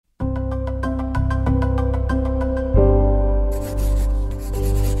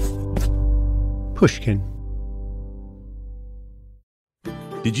Pushkin.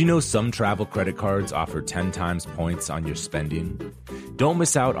 Did you know some travel credit cards offer 10 times points on your spending? Don't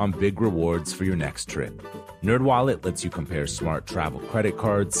miss out on big rewards for your next trip. NerdWallet lets you compare smart travel credit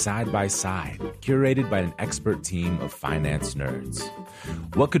cards side by side, curated by an expert team of finance nerds.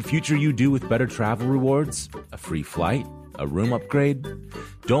 What could future you do with better travel rewards? A free flight? A room upgrade?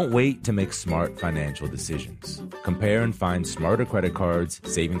 Don't wait to make smart financial decisions. Compare and find smarter credit cards,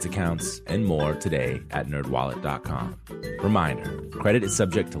 savings accounts, and more today at nerdwallet.com. Reminder, credit is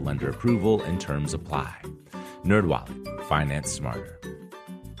subject to lender approval and terms apply. NerdWallet, finance smarter.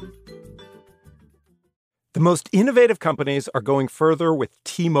 The most innovative companies are going further with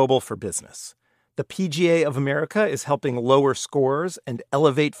T-Mobile for Business. The PGA of America is helping lower scores and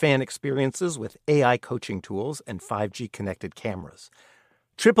elevate fan experiences with AI coaching tools and 5G connected cameras.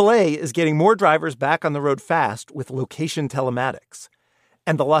 AAA is getting more drivers back on the road fast with location telematics.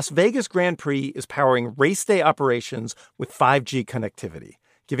 And the Las Vegas Grand Prix is powering race day operations with 5G connectivity,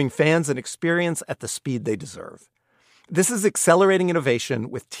 giving fans an experience at the speed they deserve. This is accelerating innovation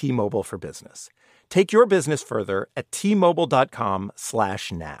with T-Mobile for Business. Take your business further at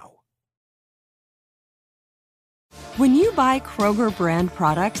T-Mobile.com/now. When you buy Kroger brand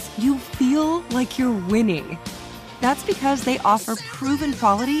products, you feel like you're winning. That's because they offer proven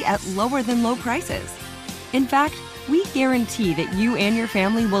quality at lower than low prices. In fact, we guarantee that you and your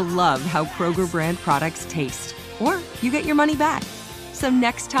family will love how Kroger brand products taste, or you get your money back. So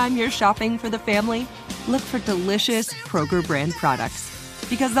next time you're shopping for the family, look for delicious Kroger brand products,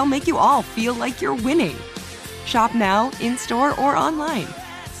 because they'll make you all feel like you're winning. Shop now, in-store, or online.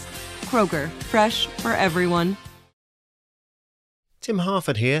 Kroger, fresh for everyone. Tim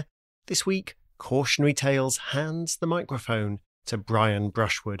Harford here. This week, Cautionary Tales hands the microphone to Brian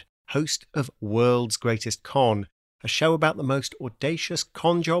Brushwood, host of World's Greatest Con, a show about the most audacious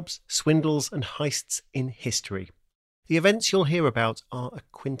con jobs, swindles and heists in history. The events you'll hear about are a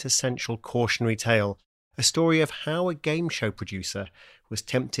quintessential cautionary tale, a story of how a game show producer was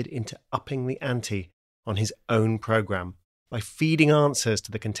tempted into upping the ante on his own programme by feeding answers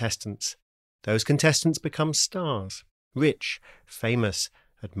to the contestants. Those contestants become stars. Rich, famous,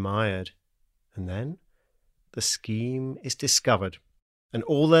 admired. And then the scheme is discovered, and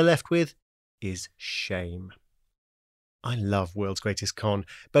all they're left with is shame. I love World's Greatest Con,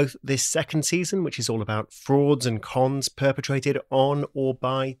 both this second season, which is all about frauds and cons perpetrated on or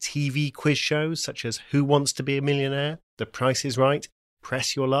by TV quiz shows such as Who Wants to Be a Millionaire, The Price is Right,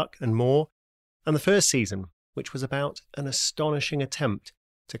 Press Your Luck, and more, and the first season, which was about an astonishing attempt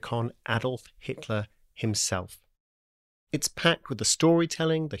to con Adolf Hitler himself. It's packed with the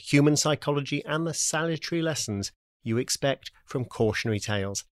storytelling, the human psychology, and the salutary lessons you expect from Cautionary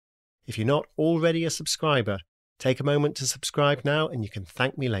Tales. If you're not already a subscriber, take a moment to subscribe now and you can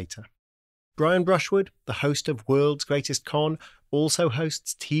thank me later. Brian Brushwood, the host of World's Greatest Con, also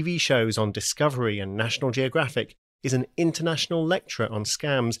hosts TV shows on Discovery and National Geographic, is an international lecturer on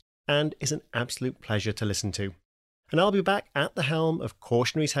scams, and is an absolute pleasure to listen to. And I'll be back at the helm of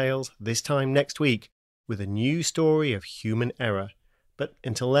Cautionary Tales this time next week, with a new story of human error. But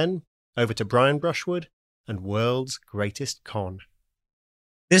until then, over to Brian Brushwood and World's Greatest Con.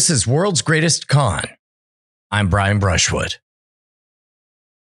 This is World's Greatest Con. I'm Brian Brushwood.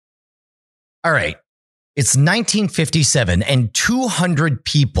 All right. It's 1957 and 200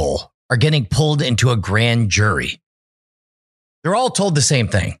 people are getting pulled into a grand jury. They're all told the same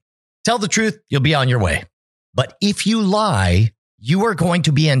thing. Tell the truth, you'll be on your way. But if you lie, you are going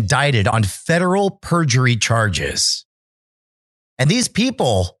to be indicted on federal perjury charges. And these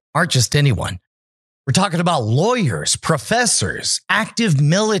people aren't just anyone. We're talking about lawyers, professors, active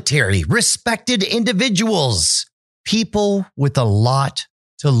military, respected individuals, people with a lot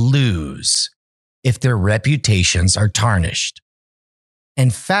to lose if their reputations are tarnished.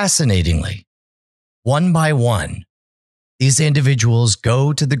 And fascinatingly, one by one, these individuals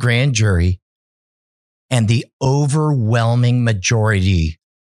go to the grand jury, and the overwhelming majority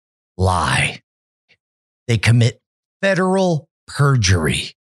lie. They commit federal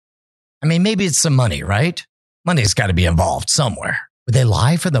perjury. I mean, maybe it's some money, right? Money's got to be involved somewhere. Would they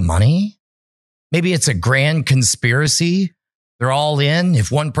lie for the money? Maybe it's a grand conspiracy. They're all in. If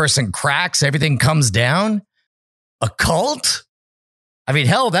one person cracks, everything comes down. A cult? I mean,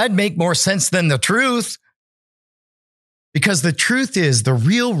 hell, that'd make more sense than the truth. Because the truth is, the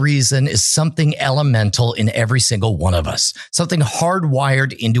real reason is something elemental in every single one of us, something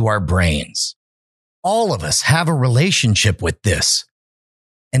hardwired into our brains. All of us have a relationship with this,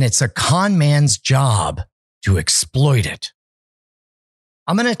 and it's a con man's job to exploit it.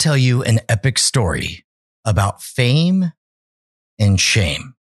 I'm going to tell you an epic story about fame and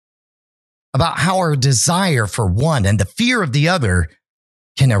shame. about how our desire for one and the fear of the other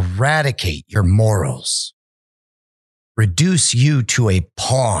can eradicate your morals, reduce you to a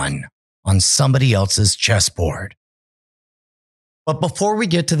pawn on somebody else's chessboard. But before we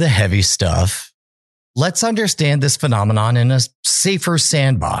get to the heavy stuff, let's understand this phenomenon in a safer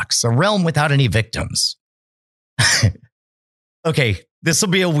sandbox, a realm without any victims. Okay, this will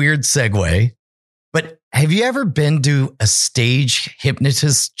be a weird segue, but have you ever been to a stage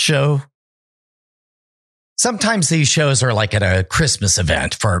hypnotist show? Sometimes these shows are like at a Christmas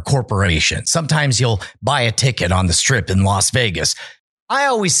event for a corporation. Sometimes you'll buy a ticket on the strip in Las Vegas. I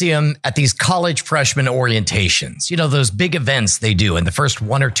always see them at these college freshman orientations. You know, those big events they do in the first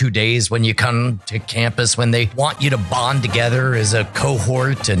 1 or 2 days when you come to campus, when they want you to bond together as a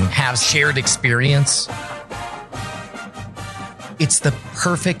cohort and have shared experience. It's the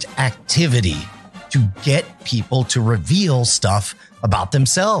perfect activity to get people to reveal stuff about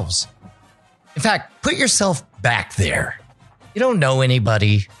themselves. In fact, put yourself back there. You don't know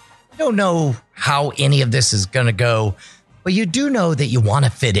anybody. You don't know how any of this is going to go, but you do know that you want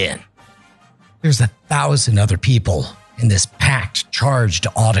to fit in. There's 1,000 other people in this packed, charged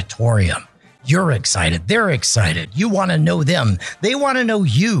auditorium. You're excited. They're excited. You want to know them. They want to know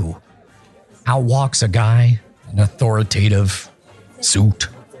you. Out walks a guy in authoritative suit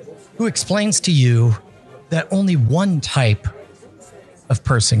who explains to you that only one type of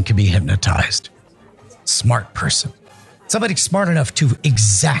person can be hypnotized. Smart person. Somebody smart enough to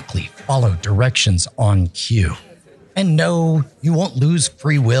exactly follow directions on cue. And no, you won't lose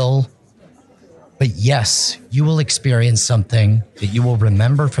free will. But yes, you will experience something that you will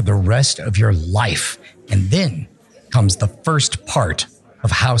remember for the rest of your life. And then comes the first part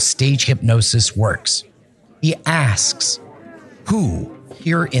of how stage hypnosis works. He asks, who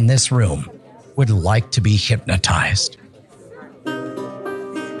here in this room would like to be hypnotized?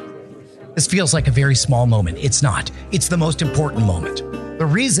 This feels like a very small moment. It's not. It's the most important moment. The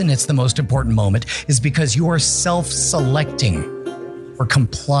reason it's the most important moment is because you are self-selecting for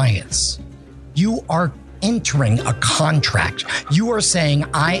compliance. You are entering a contract. You are saying,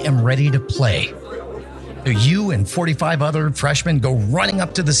 I am ready to play. So you and 45 other freshmen go running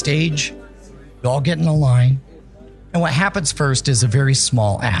up to the stage. You all get in a line. And what happens first is a very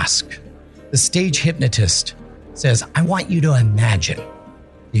small ask. The stage hypnotist says, I want you to imagine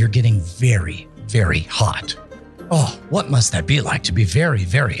that you're getting very, very hot. Oh, what must that be like to be very,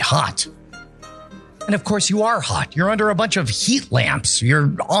 very hot? And of course you are hot. You're under a bunch of heat lamps.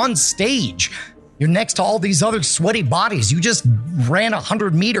 You're on stage. You're next to all these other sweaty bodies. You just ran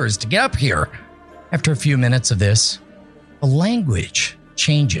 100 meters to get up here. After a few minutes of this, the language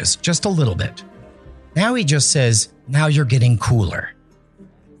changes just a little bit. Now he just says, now you're getting cooler.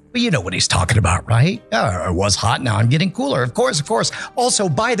 But you know what he's talking about, right? I was hot, now I'm getting cooler. Of course. Also,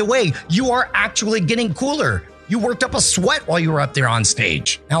 by the way, you are actually getting cooler. You worked up a sweat while you were up there on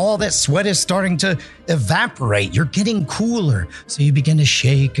stage. Now all that sweat is starting to evaporate. You're getting cooler. So you begin to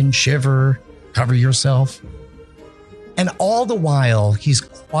shake and shiver, cover yourself. And all the while, he's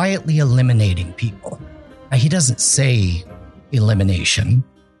quietly eliminating people. Now, he doesn't say elimination.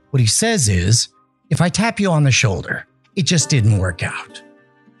 What he says is, if I tap you on the shoulder, it just didn't work out.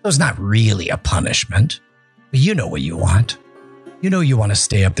 So it's not really a punishment, but you know what you want. You know you want to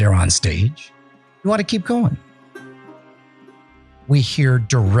stay up there on stage. You want to keep going. We hear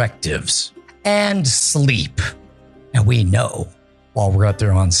directives and sleep. And we know while we're up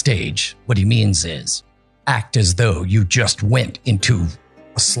there on stage, what he means is act as though you just went into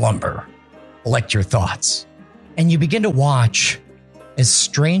a slumber. Collect your thoughts. And you begin to watch as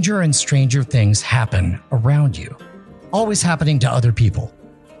stranger and stranger things happen around you. Always happening to other people.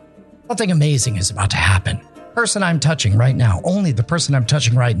 Something amazing is about to happen. Person I'm touching right now, only the person I'm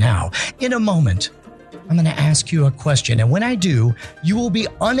touching right now. In a moment, I'm going to ask you a question. And when I do, you will be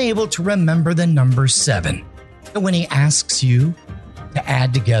unable to remember the number 7. So when he asks you to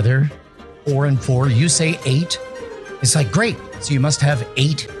add together 4 and 4, you say 8. It's like, great. So you must have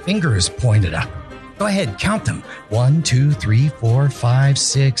 8 fingers pointed up. Go ahead, count them. 1, 2, 3, 4, 5,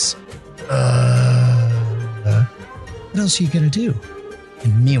 6. What else are you going to do?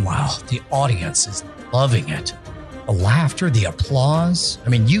 And meanwhile, the audience is loving it. The laughter, the applause. I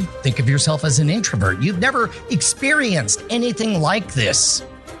mean, you think of yourself as an introvert. You've never experienced anything like this.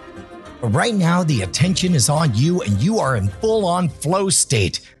 But right now, the attention is on you and you are in full-on flow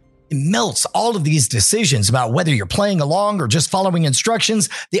state. It melts all of these decisions about whether you're playing along or just following instructions.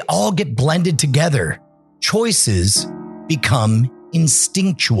 They all get blended together. Choices become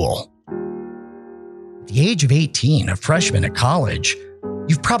instinctual. At the age of 18, a freshman at college,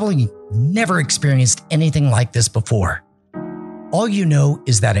 you've probably never experienced anything like this before. All you know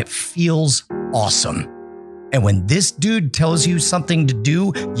is that it feels awesome. And when this dude tells you something to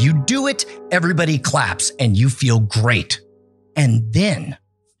do, you do it, everybody claps, and you feel great. And then,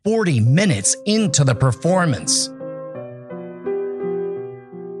 40 minutes into the performance,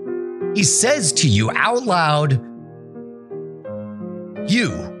 he says to you out loud,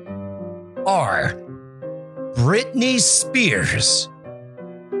 "You are Britney Spears."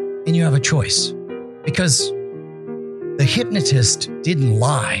 And you have a choice, because the hypnotist didn't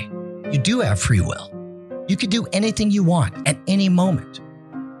lie. You do have free will. You could do anything you want at any moment.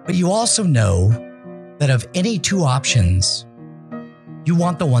 But you also know that of any two options, you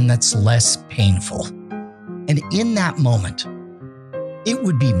want the one that's less painful. And in that moment, it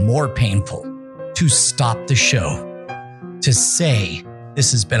would be more painful to stop the show, to say,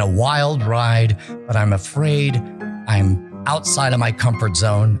 "This has been a wild ride, but I'm afraid I'm outside of my comfort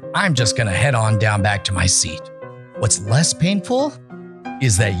zone. I'm just going to head on down back to my seat." What's less painful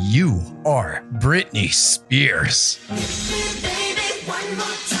is that you are Britney Spears. Baby, one more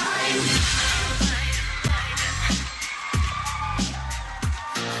time.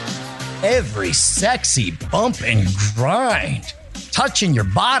 Every sexy bump and grind, touching your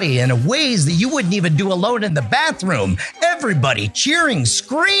body in ways that you wouldn't even do alone in the bathroom. Everybody cheering,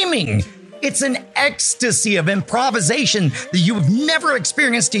 screaming. It's an ecstasy of improvisation that you've never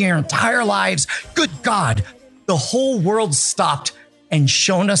experienced in your entire lives. Good God, the whole world stopped and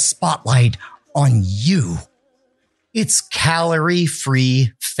shone a spotlight on you. It's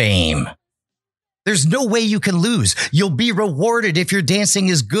calorie-free fame. There's no way you can lose. You'll be rewarded if your dancing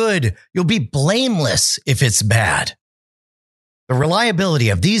is good. You'll be blameless if it's bad. The reliability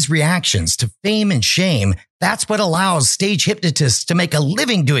of these reactions to fame and shame, that's what allows stage hypnotists to make a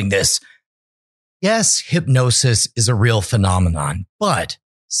living doing this. Yes, hypnosis is a real phenomenon, but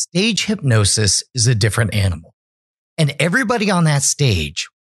stage hypnosis is a different animal. And everybody on that stage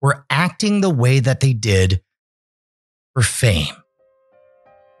were acting the way that they did for fame.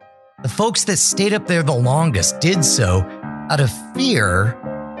 The folks that stayed up there the longest did so out of fear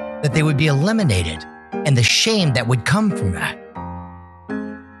that they would be eliminated and the shame that would come from that.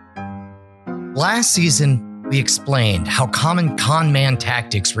 Last season, we explained how common con man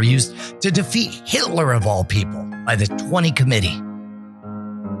tactics were used to defeat Hitler of all people by the 20 Committee.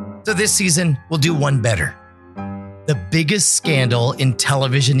 So this season, we'll do one better. The biggest scandal in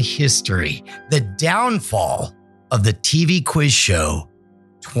television history, the downfall of the TV quiz show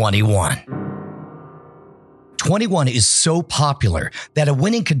 21. 21 is so popular that a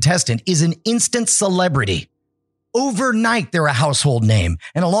winning contestant is an instant celebrity. Overnight, they're a household name.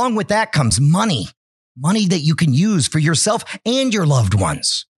 And along with that comes money. Money that you can use for yourself and your loved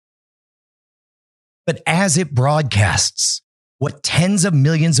ones. But as it broadcasts, what tens of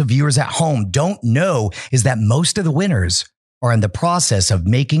millions of viewers at home don't know is that most of the winners are in the process of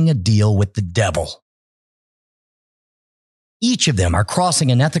making a deal with the devil. Each of them are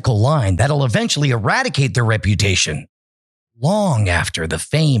crossing an ethical line that'll eventually eradicate their reputation long after the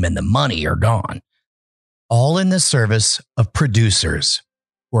fame and the money are gone. All in the service of producers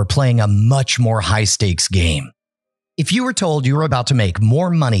who are playing a much more high-stakes game. If you were told you were about to make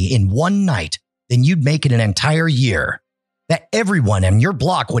more money in one night than you'd make in an entire year, that everyone in your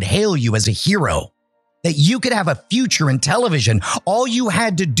block would hail you as a hero, that you could have a future in television, all you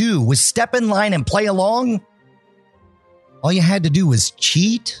had to do was step in line and play along, all you had to do was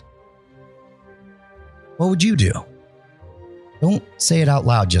cheat, what would you do? Don't say it out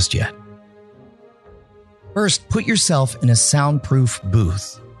loud just yet. First, put yourself in a soundproof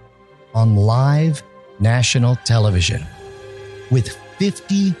booth on live national television with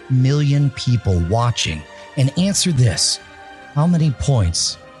 50 million people watching and answer this. How many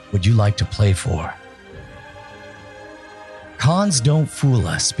points would you like to play for? Cons don't fool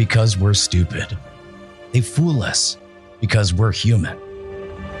us because we're stupid. They fool us because we're human.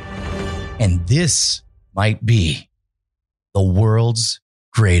 And this might be the world's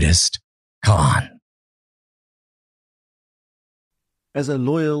greatest con. As a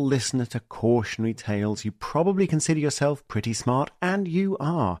loyal listener to Cautionary Tales, you probably consider yourself pretty smart, and you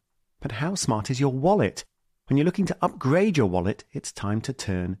are. But how smart is your wallet? When you're looking to upgrade your wallet, it's time to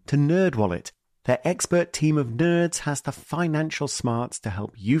turn to NerdWallet. Their expert team of nerds has the financial smarts to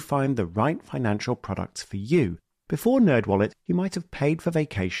help you find the right financial products for you. Before NerdWallet, you might have paid for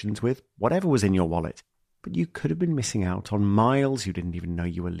vacations with whatever was in your wallet, but you could have been missing out on miles you didn't even know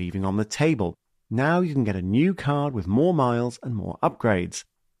you were leaving on the table. Now you can get a new card with more miles and more upgrades.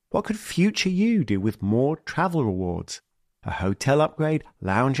 What could future you do with more travel rewards? A hotel upgrade,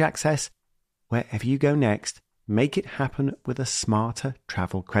 lounge access? Wherever you go next, make it happen with a smarter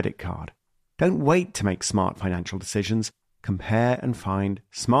travel credit card. Don't wait to make smart financial decisions. Compare and find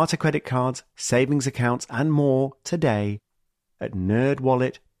smarter credit cards, savings accounts, and more today at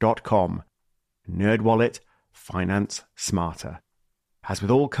nerdwallet.com. NerdWallet, finance smarter. As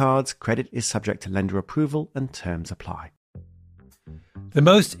with all cards, credit is subject to lender approval and terms apply. The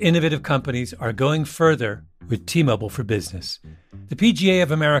most innovative companies are going further with T-Mobile for Business. The PGA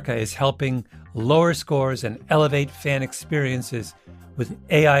of America is helping lower scores and elevate fan experiences with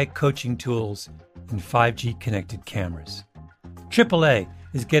AI coaching tools and 5G connected cameras. AAA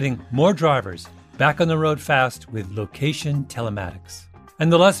is getting more drivers back on the road fast with location telematics.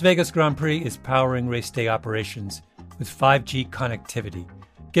 And the Las Vegas Grand Prix is powering race day operations with 5G connectivity,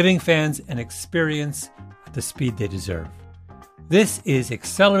 giving fans an experience at the speed they deserve. This is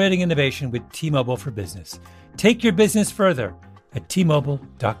accelerating innovation with T-Mobile for Business. Take your business further at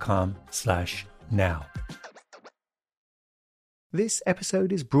T-Mobile.com/now. This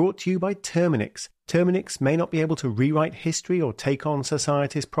episode is brought to you by Terminix. Terminix may not be able to rewrite history or take on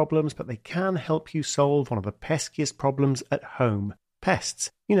society's problems, but they can help you solve one of the peskiest problems at home.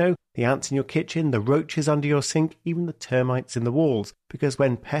 Pests. You know, the ants in your kitchen, the roaches under your sink, even the termites in the walls. Because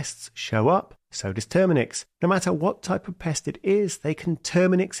when pests show up, so does Terminix. No matter what type of pest it is, they can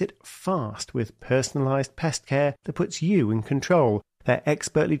Terminix it fast with personalized pest care that puts you in control. Their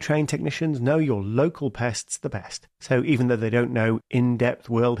expertly trained technicians know your local pests the best. So even though they don't know in-depth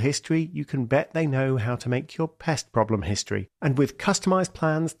world history, you can bet they know how to make your pest problem history. And with customized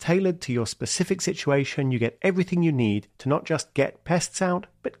plans tailored to your specific situation, you get everything you need to not just get pests out,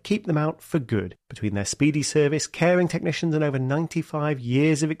 but keep them out for good. Between their speedy service, caring technicians, and over 95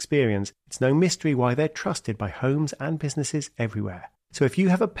 years of experience, it's no mystery why they're trusted by homes and businesses everywhere. So if you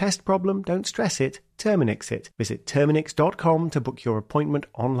have a pest problem, don't stress it, Terminix it. Visit Terminix.com to book your appointment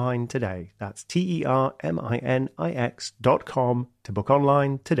online today. That's Terminix.com to book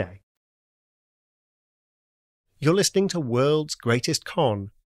online today. You're listening to World's Greatest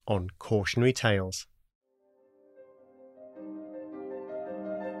Con on Cautionary Tales.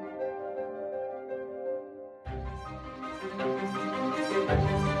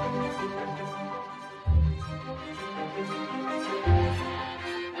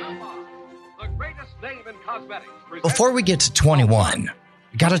 Before we get to 21,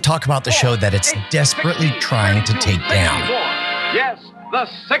 we got to talk about the show that it's desperately trying to take down. Yes, the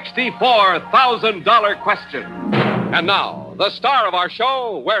 $64,000 question. And now, the star of our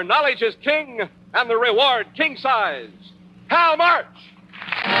show, where knowledge is king and the reward king size, Hal March.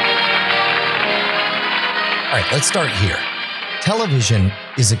 All right, let's start here. Television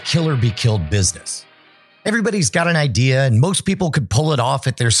is a kill-or-be-killed business. Everybody's got an idea, and most people could pull it off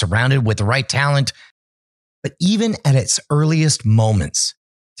if they're surrounded with the right talent. But even at its earliest moments,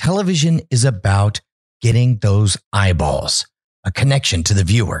 television is about getting those eyeballs, a connection to the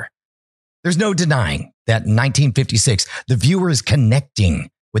viewer. There's no denying that in 1956, the viewer is connecting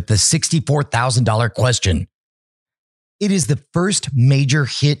with the $64,000 question. It is the first major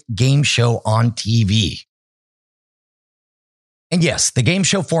hit game show on TV. And yes, the game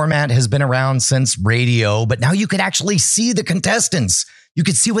show format has been around since radio, but now you could actually see the contestants. You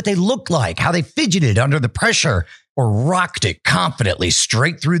could see what they looked like, how they fidgeted under the pressure, or rocked it confidently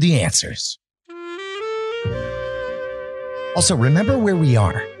straight through the answers. Also, remember where we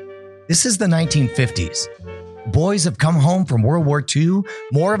are. This is the 1950s. Boys have come home from World War II.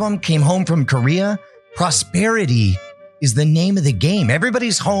 More of them came home from Korea. Prosperity is the name of the game.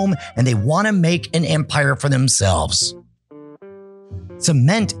 Everybody's home and they want to make an empire for themselves.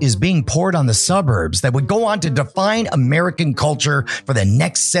 Cement is being poured on the suburbs that would go on to define American culture for the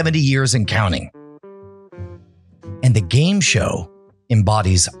next 70 years and counting. And the game show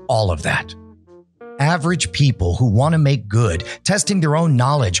embodies all of that. Average people who want to make good, testing their own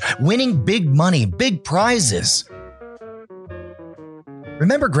knowledge, winning big money, big prizes.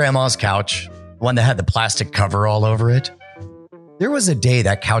 Remember Grandma's couch? The one that had the plastic cover all over it? There was a day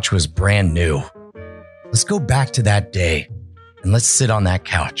that couch was brand new. Let's go back to that day. And let's sit on that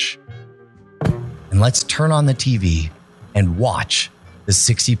couch. And let's turn on the TV and watch the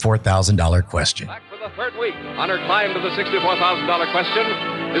 $64,000 question. Back for the third week on her climb to the $64,000 question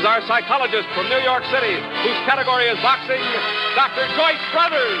is our psychologist from New York City, whose category is boxing, Dr. Joyce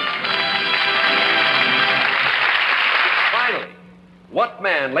Brothers. Finally, what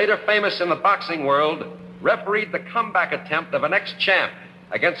man, later famous in the boxing world, refereed the comeback attempt of an ex-champ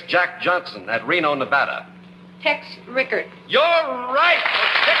against Jack Johnson at Reno, Nevada? Tex Rickard. You're right!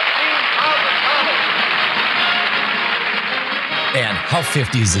 $16,000! Man, how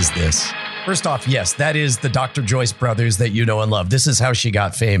 50s is this? First off, yes, that is the Dr. Joyce Brothers that you know and love. This is how she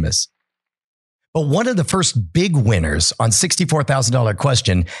got famous. But one of the first big winners on $64,000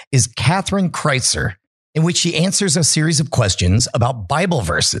 question is Catherine Kreitzer in which she answers a series of questions about Bible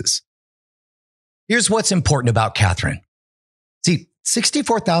verses. Here's what's important about Catherine. See,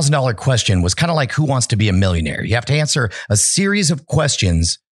 $64,000 question was kind of like Who Wants to Be a Millionaire? You have to answer a series of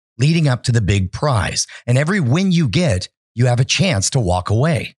questions leading up to the big prize. And every win you get, you have a chance to walk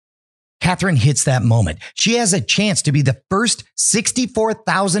away. Catherine hits that moment. She has a chance to be the first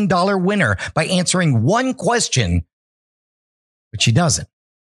 $64,000 winner by answering one question, but she doesn't.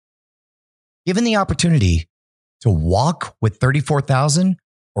 Given the opportunity to walk with $34,000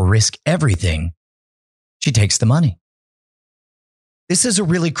 or risk everything, she takes the money. This is a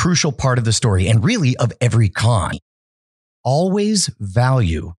really crucial part of the story and really of every con. Always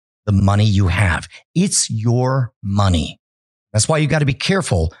value the money you have. It's your money. That's why you got to be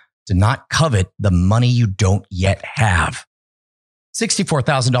careful to not covet the money you don't yet have.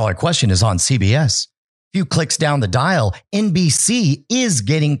 $64,000 question is on CBS. A few clicks down the dial, NBC is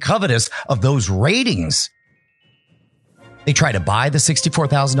getting covetous of those ratings. They try to buy the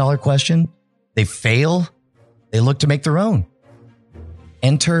 $64,000 question. They fail. They look to make their own.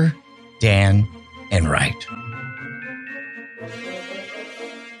 Enter Dan Enright.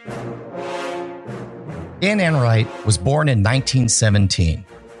 Dan Enright was born in 1917.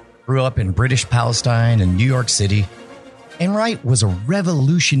 Grew up in British Palestine and New York City. Enright was a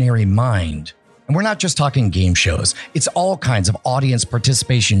revolutionary mind. And we're not just talking game shows. It's all kinds of audience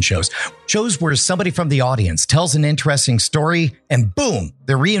participation shows. Shows where somebody from the audience tells an interesting story and boom,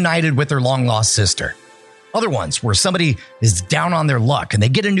 they're reunited with their long-lost sister. Other ones where somebody is down on their luck and they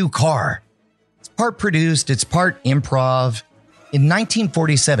get a new car. It's part produced, it's part improv. In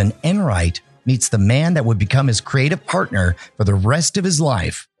 1947, Enright meets the man that would become his creative partner for the rest of his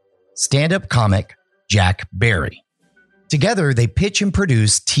life, stand-up comic Jack Barry. Together, they pitch and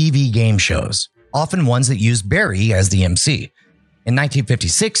produce TV game shows, often ones that use Barry as the MC. In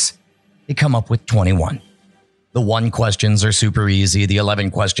 1956, they come up with 21. The 1 questions are super easy. The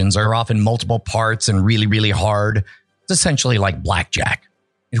 11 questions are often multiple parts and really, really hard. It's essentially like blackjack.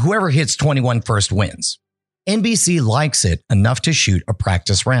 And whoever hits 21 first wins. NBC likes it enough to shoot a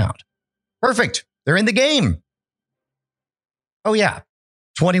practice round. Perfect. They're in the game. Oh yeah,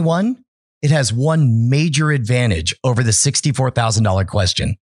 21. It has one major advantage over the $64,000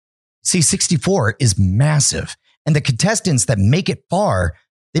 question. See, 64 is massive, and the contestants that make it far,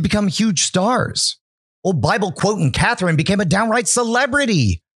 they become huge stars. Old Bible quoting Catherine became a downright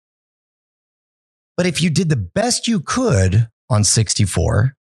celebrity. But if you did the best you could on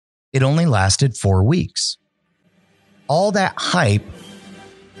 64, it only lasted 4 weeks. All that hype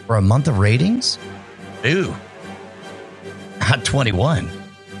for a month of ratings? Ooh, not 21.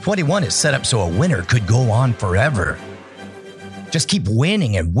 21 is set up so a winner could go on forever. Just keep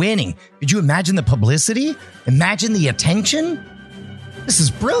winning and winning. Could you imagine the publicity? Imagine the attention? This is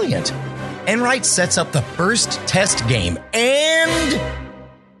brilliant. Enright sets up the first test game and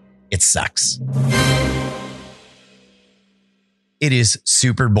it sucks. It is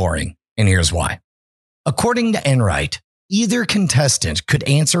super boring, and here's why. According to Enright, either contestant could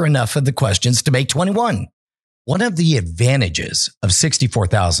answer enough of the questions to make 21. One of the advantages of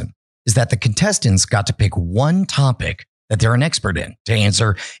 64,000 is that the contestants got to pick one topic that they're an expert in to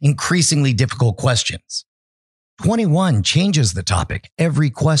answer increasingly difficult questions. 21 changes the topic every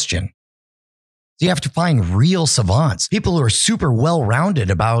question. So you have to find real savants, people who are super well-rounded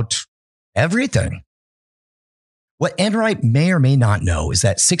about everything. What Enright may or may not know is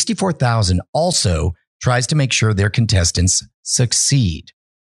that 64,000 also tries to make sure their contestants succeed.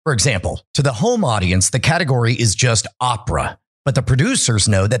 For example, to the home audience, the category is just opera, but the producers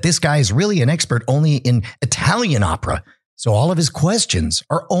know that this guy is really an expert only in Italian opera. So all of his questions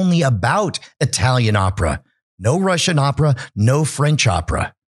are only about Italian opera. No Russian opera, no French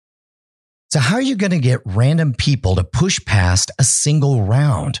opera. So how are you going to get random people to push past a single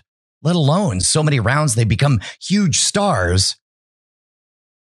round, let alone so many rounds they become huge stars?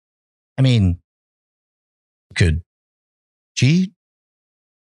 I mean, could cheat?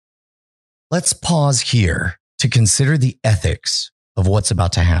 Let's pause here to consider the ethics of what's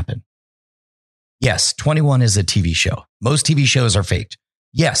about to happen. Yes, 21 is a TV show. Most TV shows are faked.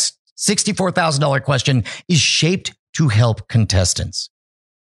 Yes, $64,000 question is shaped to help contestants.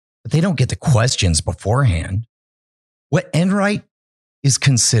 But they don't get the questions beforehand. What Enright is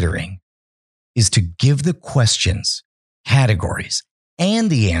considering is to give the questions, categories, and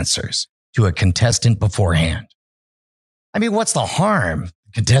the answers to a contestant beforehand. I mean, what's the harm?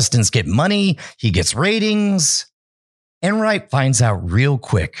 Contestants get money, he gets ratings. Enright finds out real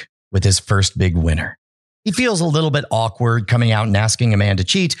quick with his first big winner. He feels a little bit awkward coming out and asking a man to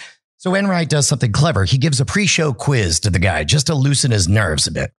cheat, so Enright does something clever. He gives a pre-show quiz to the guy just to loosen his nerves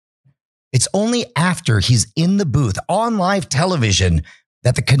a bit. It's only after he's in the booth on live television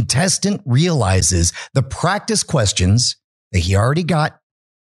that the contestant realizes the practice questions that he already got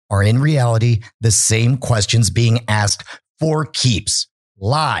are in reality the same questions being asked for keeps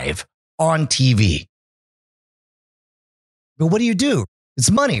live on TV. But what do?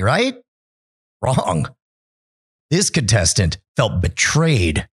 It's money, right? Wrong. This contestant felt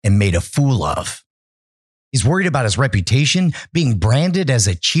betrayed and made a fool of. He's worried about his reputation, being branded as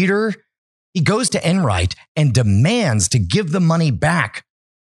a cheater. He goes to Enright and demands to give the money back.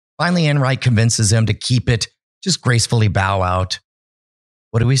 Finally, Enright convinces him to keep it, just gracefully bow out.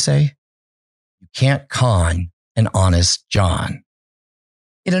 What do we say? You can't con an honest John.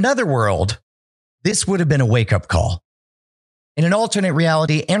 In another world, this would have been a wake-up call. In an alternate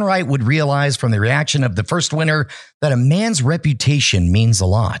reality, Enright would realize from the reaction of the first winner that a man's reputation means a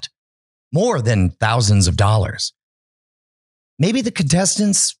lot, more than thousands of dollars. Maybe the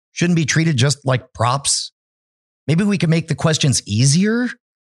contestants shouldn't be treated just like props. Maybe we can make the questions easier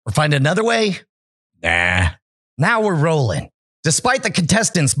or find another way. Nah, now we're rolling. Despite the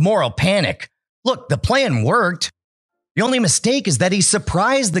contestants' moral panic, look, the plan worked. The only mistake is that he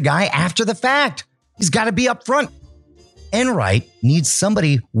surprised the guy after the fact. He's got to be upfront. Enright needs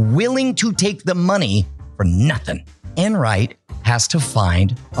somebody willing to take the money for nothing. Enright has to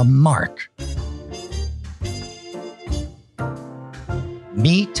find a mark.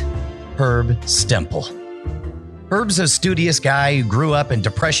 Meet Herb Stempel. Herb's a studious guy who grew up in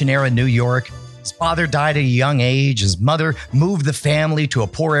Depression-era New York. His father died at a young age. His mother moved the family to a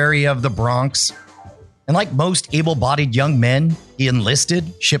poor area of the Bronx. And like most able-bodied young men, he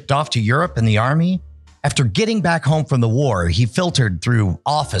enlisted, shipped off to Europe in the army. After getting back home from the war, he filtered through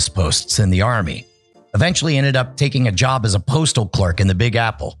office posts in the army. Eventually ended up taking a job as a postal clerk in the Big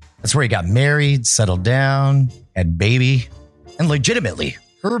Apple. That's where he got married, settled down, had a baby. And legitimately,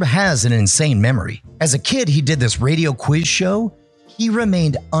 Herb has an insane memory. As a kid, he did this radio quiz show. He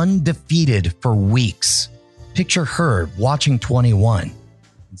remained undefeated for weeks. Picture Herb watching 21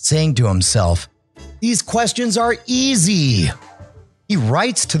 and saying to himself, "These questions are easy." He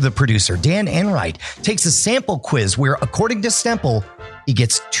writes to the producer, Dan Enright, takes a sample quiz where, according to Stempel, he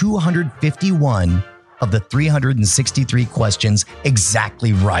gets 251 of the 363 questions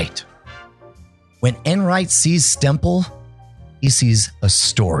exactly right. When Enright sees Stempel, he sees a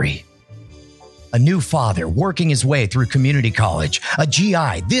story. A new father working his way through community college, a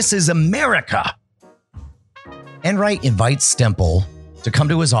GI. This is America. Enright invites Stempel to come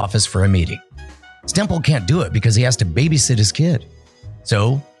to his office for a meeting. Stempel can't do it because he has to babysit his kid.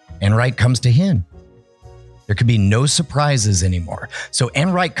 So Enright comes to him. There can be no surprises anymore. So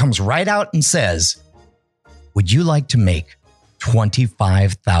Enright comes right out and says, "Would you like to make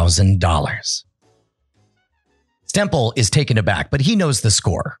 $25,000? Stempel is taken aback, but he knows the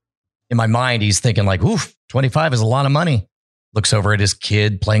score. In my mind, he's thinking like, oof, 25 is a lot of money. Looks over at his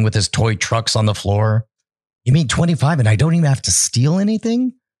kid playing with his toy trucks on the floor. You mean 25 and I don't even have to steal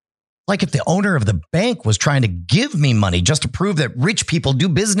anything? Like if the owner of the bank was trying to give me money just to prove that rich people do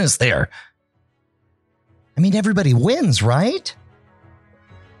business there. I mean, everybody wins, right?"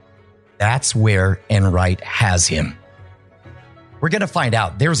 That's where Enright has him. We're going to find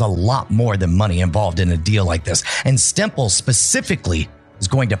out there's a lot more than money involved in a deal like this. And Stempel specifically is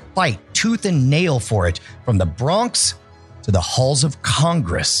going to fight tooth and nail for it from the Bronx to the halls of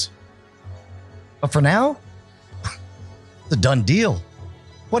Congress. But for now, it's a done deal.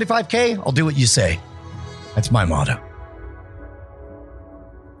 25K, I'll do what you say. That's my motto.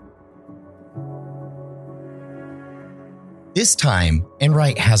 This time,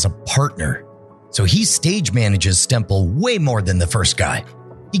 Enright has a partner, so he stage manages Stempel way more than the first guy.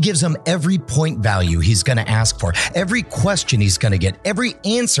 He gives him every point value he's going to ask for, every question he's going to get, every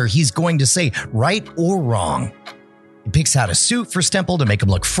answer he's going to say, right or wrong. He picks out a suit for Stempel to make him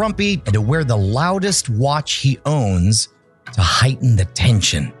look frumpy and to wear the loudest watch he owns to heighten the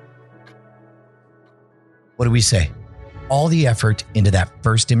tension. What do we say? All the effort into that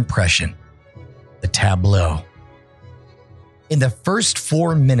first impression, the tableau. In the first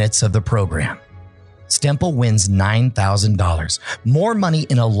 4 minutes of the program, Stempel wins $9,000, more money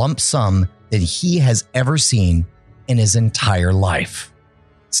in a lump sum than he has ever seen in his entire life.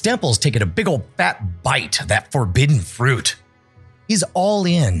 Stempel's taking a big old fat bite of that forbidden fruit. He's all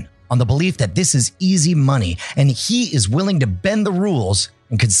in on the belief that this is easy money, and he is willing to bend the rules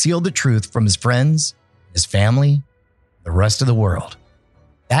and conceal the truth from his friends, his family, the rest of the world.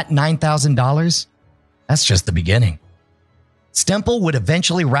 That $9,000, that's just the beginning. Stempel would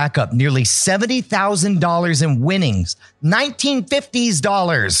eventually rack up nearly $70,000 in winnings, 1950s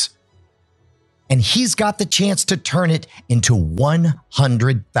dollars. and he's got the chance to turn it into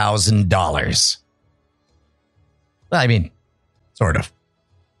 $100,000. I mean, sort of.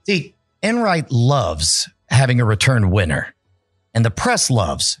 See, Enright loves having a return winner, and the press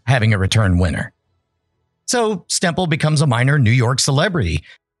loves having a return winner. So Stemple becomes a minor New York celebrity.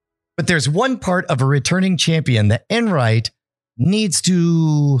 But there's one part of a returning champion that Enright needs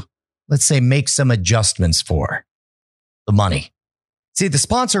to, let's say, make some adjustments for. The money. See, the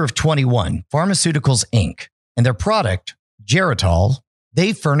sponsor of 21, Pharmaceuticals Inc., and their product, Geritol,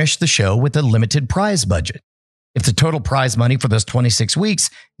 they furnish the show with a limited prize budget. If the total prize money for those 26 weeks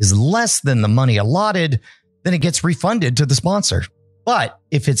is less than the money allotted, then it gets refunded to the sponsor. But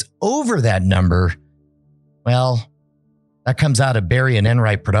if it's over that number, well, that comes out of Barry and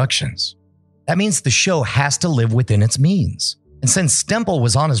Enright Productions. That means the show has to live within its means. And since Stemple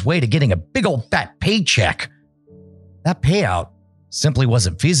was on his way to getting a big old fat paycheck, that payout simply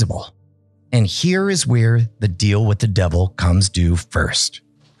wasn't feasible. And here is where the deal with the devil comes due first.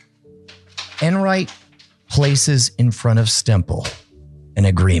 Enright places in front of Stemple an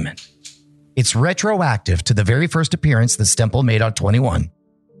agreement. It's retroactive to the very first appearance that Stemple made on 21,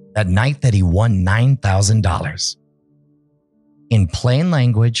 that night that he won $9,000. In plain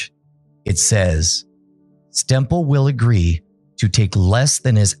language, it says Stemple will agree to take less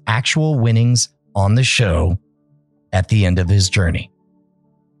than his actual winnings on the show at the end of his journey.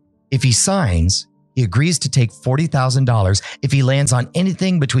 If he signs, he agrees to take $40,000 if he lands on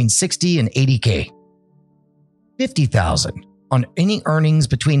anything between 60 and 80K. 50,000 on any earnings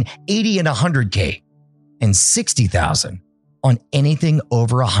between 80 and 100K, and 60,000 on anything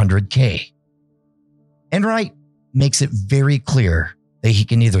over 100K. Enright makes it very clear that he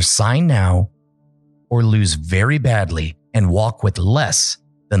can either sign now or lose very badly and walk with less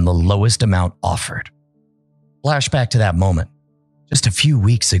than the lowest amount offered. Flashback to that moment. Just a few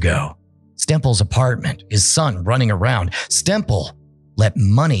weeks ago, Stemple's apartment, his son running around. Stemple let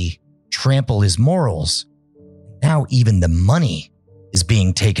money trample his morals. Now even the money is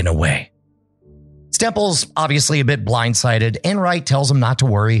being taken away. Stemple's obviously a bit blindsided. Enright tells him not to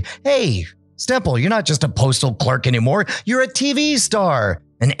worry. Hey, Stemple, you're not just a postal clerk anymore. You're a TV star.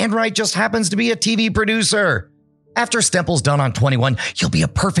 And Enright just happens to be a TV producer. After Stemple's done on 21, he'll be a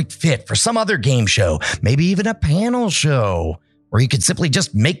perfect fit for some other game show, maybe even a panel show, where he could simply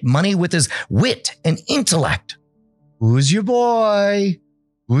just make money with his wit and intellect. Who's your boy?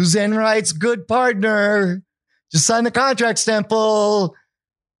 Who's Enright's good partner? Just sign the contract, Stemple.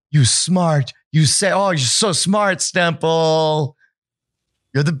 You smart. You say, oh, you're so smart, Stemple.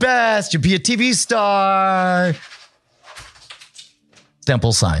 You're the best. You'll be a TV star.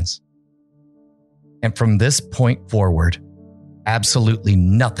 Stemple signs. And from this point forward, absolutely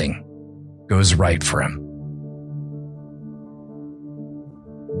nothing goes right for him.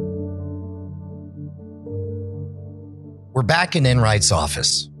 We're back in Enright's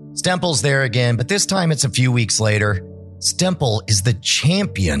office. Stemple's there again, but this time it's a few weeks later. Stemple is the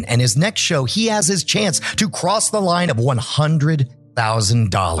champion, and his next show, he has his chance to cross the line of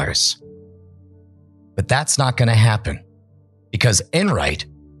 $100,000. But that's not going to happen because Enright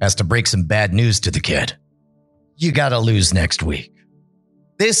has to break some bad news to the kid. You got to lose next week.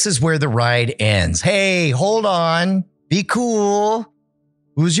 This is where the ride ends. Hey, hold on. Be cool.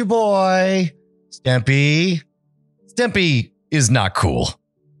 Who's your boy? Stempy. Stempy is not cool.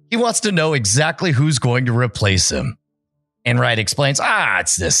 He wants to know exactly who's going to replace him. Enright explains,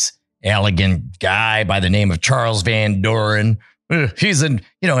 it's this elegant guy by the name of Charles Van Doren. He's an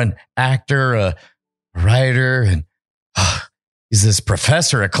actor, a writer, and he's this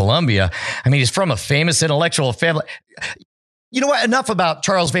professor at Columbia. I mean, he's from a famous intellectual family. You know what? Enough about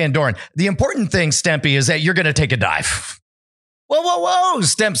Charles Van Doren. The important thing, Stempy, is that you're going to take a dive. Whoa,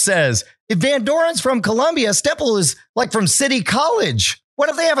 Stemp says. If Van Doren's from Columbia, Stemple is like from City College. What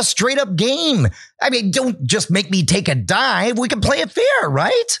if they have a straight up game? I mean, don't just make me take a dive. We can play it fair,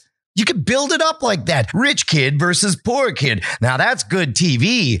 right? You could build it up like that. Rich kid versus poor kid. Now that's good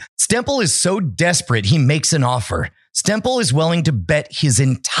TV. Stemple is so desperate, he makes an offer. Stemple is willing to bet his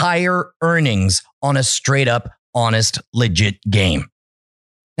entire earnings on a straight up, honest, legit game.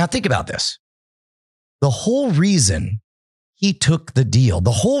 Now think about this. The whole reason he took the deal,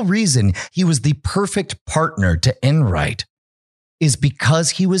 the whole reason he was the perfect partner to Enright is because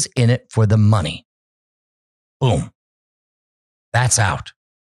he was in it for the money. Boom. That's out.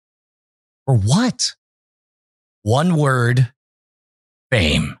 For what? One word,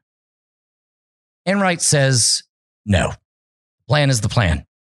 fame. Enright says, no. The plan is the plan.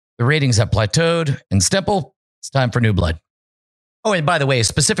 The ratings have plateaued, and Stemple, it's time for new blood. Oh, and by the way,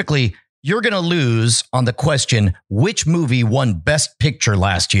 specifically, you're going to lose on the question, which movie won Best Picture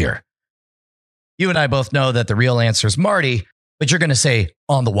last year? You and I both know that the real answer is Marty, but you're going to say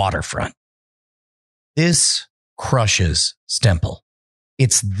on the waterfront. This crushes Stemple.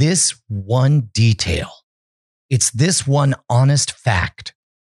 It's this one detail. It's this one honest fact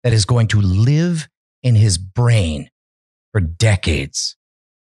that is going to live in his brain for decades.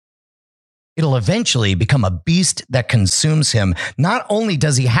 It'll eventually become a beast that consumes him. Not only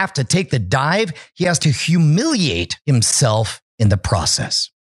does he have to take the dive, he has to humiliate himself in the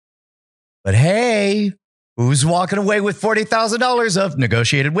process. But hey, who's walking away with $40,000 of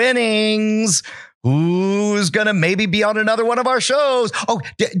negotiated winnings? Who's going to maybe be on another one of our shows? Oh,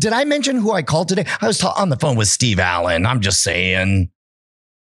 did I mention who I called today? I was on the phone with Steve Allen. I'm just saying.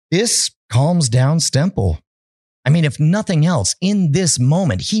 This calms down Stemple. I mean, if nothing else, in this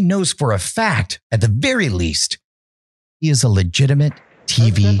moment, he knows for a fact, at the very least, he is a legitimate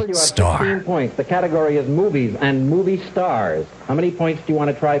TV star. 15 points. The category is movies and movie stars. How many points do you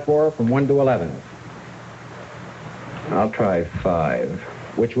want to try for from 1 to 11? I'll try 5.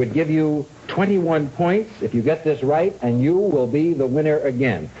 Which would give you 21 points if you get this right, and you will be the winner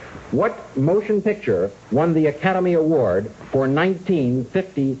again. What motion picture won the Academy Award for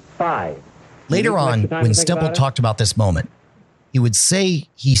 1955? Later on, when Stemple talked about this moment, he would say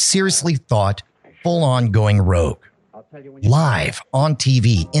he seriously thought full on going rogue. Live on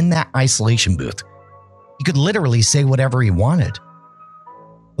TV in that isolation booth. He could literally say whatever he wanted.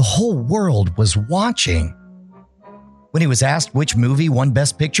 The whole world was watching. When he was asked which movie won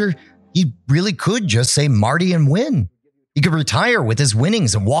Best Picture, he really could just say Marty and win. He could retire with his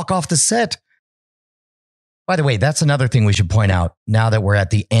winnings and walk off the set. By the way, that's another thing we should point out now that we're at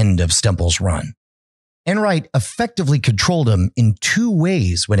the end of Stemple's run. Enright effectively controlled him in 2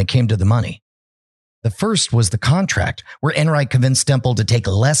 ways when it came to the money. The first was the contract, where Enright convinced Stemple to take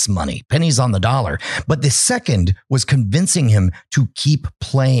less money, pennies on the dollar. But the second was convincing him to keep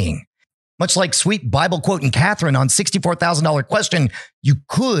playing. Much like sweet Bible quoting Catherine on $64,000 question, you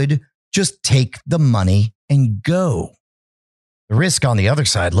could just take the money and go. The risk on the other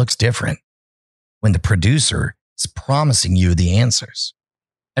side looks different when the producer is promising you the answers.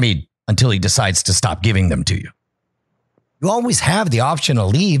 I mean, until he decides to stop giving them to you. You always have the option to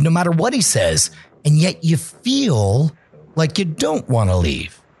leave no matter what he says, and yet you feel like you don't want to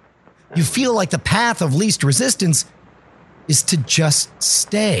leave. You feel like the path of least resistance is to just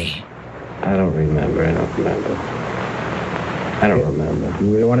stay. I don't remember.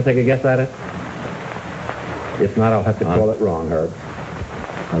 You really want to take a guess at it? If not, I'll have to call it wrong, Herb.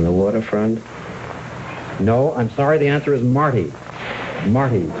 On the waterfront? No, I'm sorry. The answer is Marty.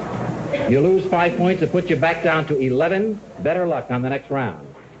 Marty. You lose 5 points. It puts you back down to 11. Better luck on the next round.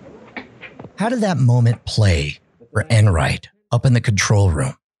 How did that moment play for Enright up in the control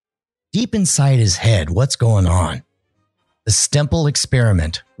room? Deep inside his head, what's going on? The Stemple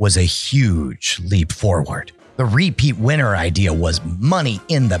experiment was a huge leap forward. The repeat winner idea was money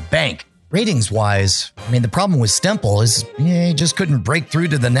in the bank. Ratings-wise, I mean, the problem with Stemple is he just couldn't break through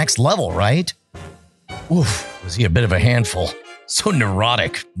to the next level, right? Oof, was he a bit of a handful. So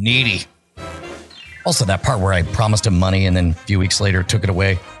neurotic, needy. Also, that part where I promised him money and then a few weeks later took it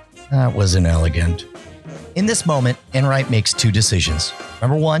away, that was inelegant. In this moment, Enright makes 2 decisions.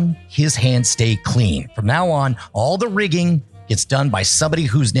 Number 1, his hands stay clean. From now on, all the rigging gets done by somebody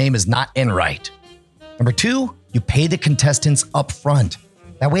whose name is not Enright. Number 2, you pay the contestants up front.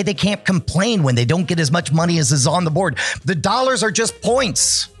 That way they can't complain when they don't get as much money as is on the board. The dollars are just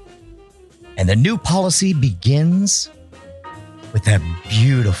points. And the new policy begins with that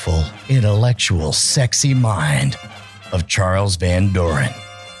beautiful, intellectual, sexy mind of Charles Van Doren.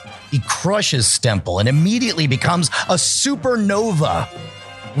 He crushes Stemple and immediately becomes a supernova.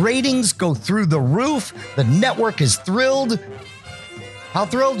 Ratings go through the roof. The network is thrilled. How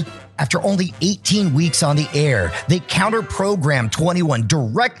thrilled? After only 18 weeks on the air, they counter-program 21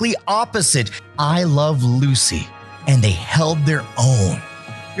 directly opposite I Love Lucy, and they held their own.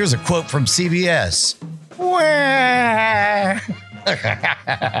 Here's a quote from CBS.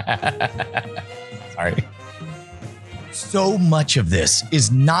 Sorry. So much of this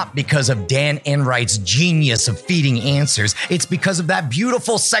is not because of Dan Enright's genius of feeding answers. It's because of that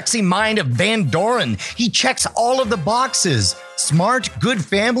beautiful, sexy mind of Van Doren. He checks all of the boxes. Smart, good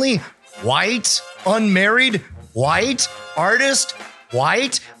family, white, unmarried, white, artist,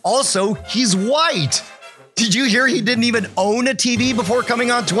 white. Also, he's white. Did you hear he didn't even own a TV before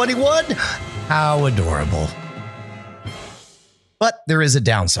coming on 21? How adorable. But there is a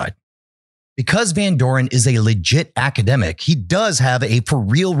downside. Because Van Doren is a legit academic, he does have a for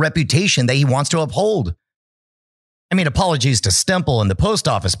real reputation that he wants to uphold. I mean, apologies to Stemple and the post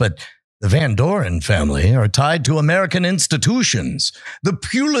office, but The Van Doren family are tied to American institutions, the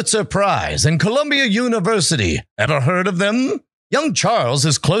Pulitzer Prize and Columbia University. Ever heard of them? Young Charles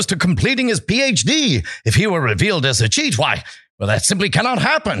is close to completing his PhD. If he were revealed as a cheat, well, that simply cannot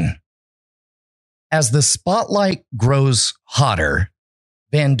happen. As the spotlight grows hotter,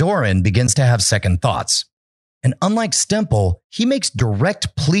 Van Doren begins to have second thoughts. And unlike Stemple, he makes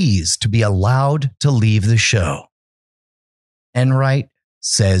direct pleas to be allowed to leave the show. Enright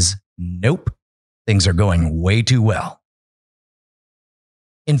says, nope, things are going way too well.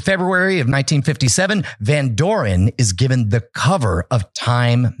 In February of 1957, Van Doren is given the cover of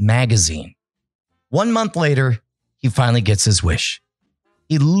Time magazine. 1 month later, he finally gets his wish.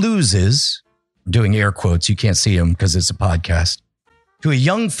 He loses, I'm doing air quotes, you can't see him because it's a podcast, to a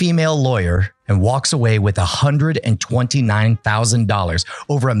young female lawyer and walks away with $129,000,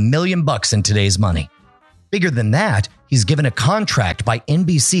 over $1 million in today's money. Bigger than that, he's given a contract by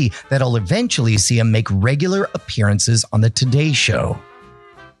NBC that'll eventually see him make regular appearances on the Today Show.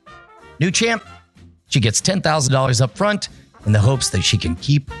 New champ, she gets $10,000 up front in the hopes that she can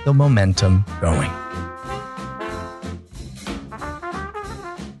keep the momentum going.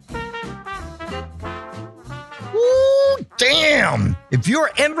 Ooh, damn! If you're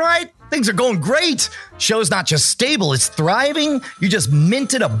Enright, things are going great. Show's not just stable, it's thriving. You just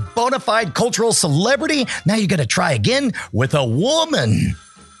minted a bona fide cultural celebrity. Now you got to try again with a woman.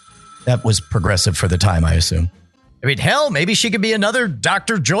 That was progressive for the time, I assume. I mean, hell, maybe she could be another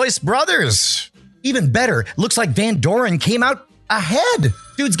Dr. Joyce Brothers. Even better, looks like Van Doren came out ahead.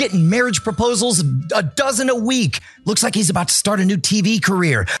 Dude's getting marriage proposals a dozen a week. Looks like he's about to start a new TV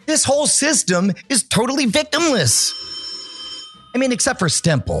career. This whole system is totally victimless. I mean, except for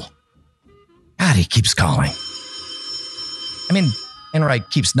Stemple. God, he keeps calling. I mean,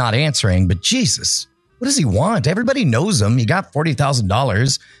 Enright keeps not answering, but Jesus, what does he want? Everybody knows him. He got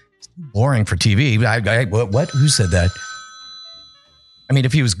 $40,000. Boring for TV. What? Who said that? I mean,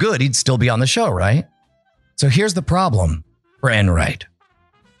 if he was good, he'd still be on the show, right? So here's the problem for Enright.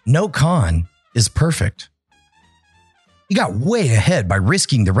 No con is perfect. He got way ahead by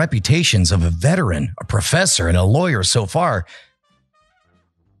risking the reputations of a veteran, a professor, and a lawyer so far.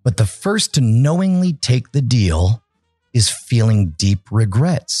 But the first to knowingly take the deal is feeling deep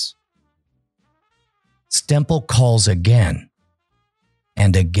regrets. Stemple calls again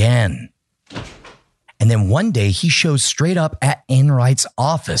and again. And then one day he shows straight up at Enright's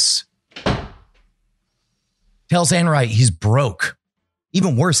office. Tells Enright he's broke.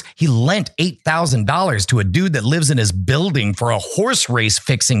 Even worse, he lent $8,000 to a dude that lives in his building for a horse race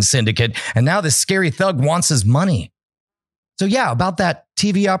fixing syndicate. And now this scary thug wants his money. So yeah, about that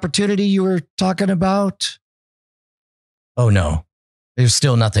TV opportunity you were talking about. Oh no, there's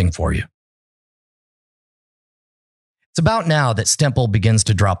still nothing for you. It's about now that Stemple begins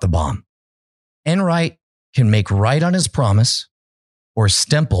to drop the bomb. Enright can make right on his promise, or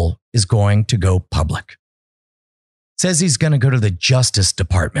Stemple is going to go public. Says he's going to go to the Justice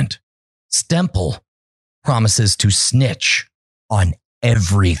Department. Stemple promises to snitch on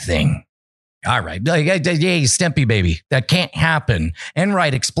everything. All right. Hey, Stempy baby, that can't happen.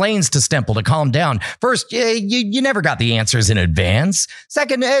 Enright explains to Stemple to calm down. First, you never got the answers in advance.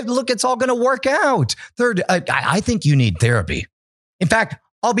 Second, look, it's all going to work out. Third, I think you need therapy. In fact,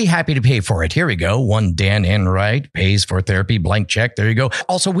 I'll be happy to pay for it. Here we go. One Dan Enright pays for therapy, blank check. There you go.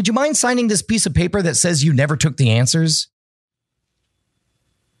 Also, would you mind signing this piece of paper that says you never took the answers?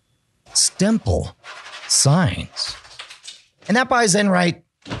 Stemple signs. And that buys Enright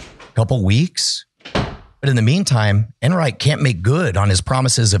couple weeks. But in the meantime, Enright can't make good on his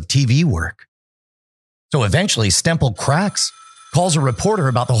promises of TV work. So eventually, Stemple cracks, calls a reporter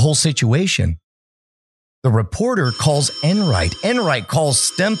about the whole situation. The reporter calls Enright. Enright calls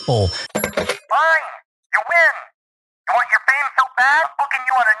Stemple. Fine, you win. You want your fame so bad? Booking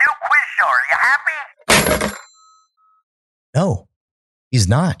you on a new quiz show. Are you happy? No, he's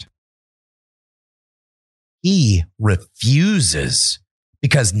not. He refuses.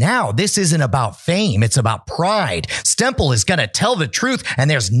 Because now this isn't about fame, it's about pride. Stemple is going to tell the truth, and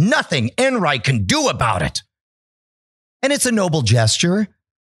there's nothing Enright can do about it. And it's a noble gesture,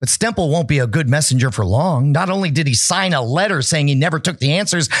 but Stemple won't be a good messenger for long. Not only did he sign a letter saying he never took the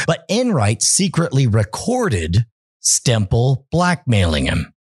answers, but Enright secretly recorded Stemple blackmailing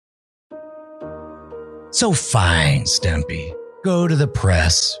him. So fine, Stempy. Go to the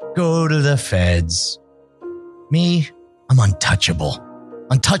press. Go to the feds. Me, I'm untouchable.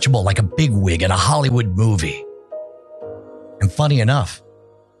 Untouchable like a bigwig in a Hollywood movie. And funny enough,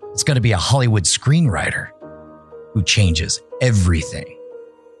 it's going to be a Hollywood screenwriter who changes everything.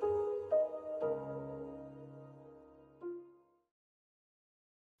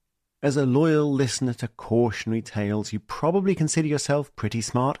 As a loyal listener to Cautionary Tales, you probably consider yourself pretty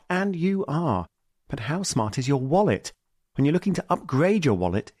smart, and you are. But how smart is your wallet? When you're looking to upgrade your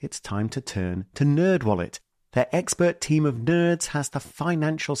wallet, it's time to turn to NerdWallet. Their expert team of nerds has the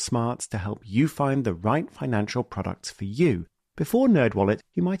financial smarts to help you find the right financial products for you. Before NerdWallet,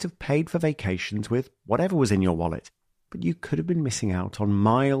 you might have paid for vacations with whatever was in your wallet, but you could have been missing out on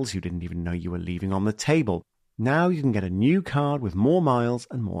miles you didn't even know you were leaving on the table. Now you can get a new card with more miles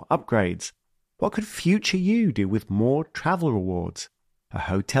and more upgrades. What could future you do with more travel rewards? A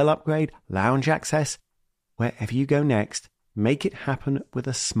hotel upgrade, lounge access? Wherever you go next, make it happen with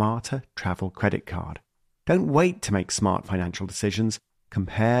a smarter travel credit card. Don't wait to make smart financial decisions.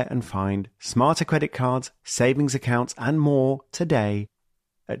 Compare and find smarter credit cards, savings accounts, and more today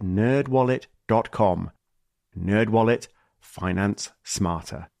at nerdwallet.com. NerdWallet, finance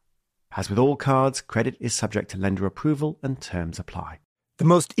smarter. As with all cards, credit is subject to lender approval and terms apply. The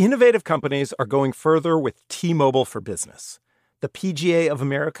most innovative companies are going further with T-Mobile for Business. The PGA of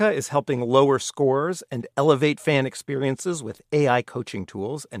America is helping lower scores and elevate fan experiences with AI coaching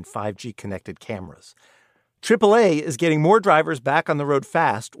tools and 5G connected cameras. AAA is getting more drivers back on the road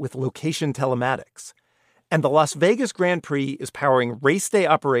fast with location telematics. And the Las Vegas Grand Prix is powering race day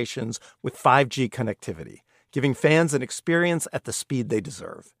operations with 5G connectivity, giving fans an experience at the speed they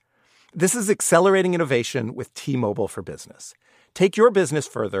deserve. This is accelerating innovation with T-Mobile for Business. Take your business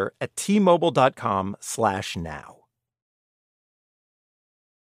further at T-Mobile.com/now.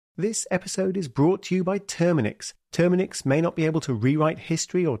 This episode is brought to you by Terminix. Terminix may not be able to rewrite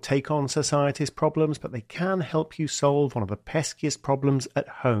history or take on society's problems, but they can help you solve one of the peskiest problems at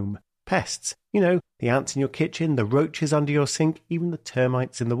home. Pests. You know, the ants in your kitchen, the roaches under your sink, even the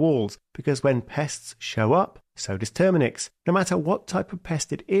termites in the walls. Because when pests show up, so does Terminix. No matter what type of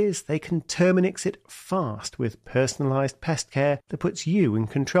pest it is, they can Terminix it fast with personalized pest care that puts you in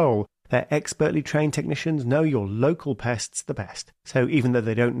control. Their expertly trained technicians know your local pests the best. So even though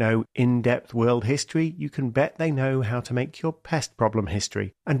they don't know in-depth world history, you can bet they know how to make your pest problem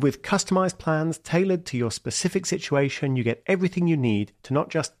history. And with customized plans tailored to your specific situation, you get everything you need to not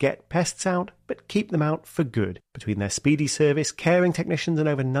just get pests out, but keep them out for good. Between their speedy service, caring technicians, and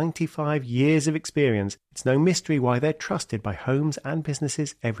over 95 years of experience, it's no mystery why they're trusted by homes and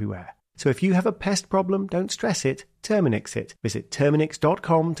businesses everywhere. So if you have a pest problem, don't stress it, Terminix it. Visit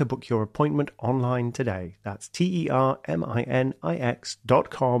Terminix.com to book your appointment online today. That's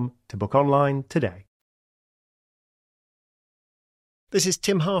Terminix.com to book online today. This is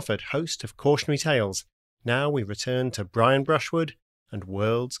Tim Harford, host of Cautionary Tales. Now we return to Brian Brushwood and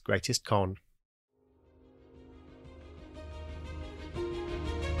World's Greatest Con.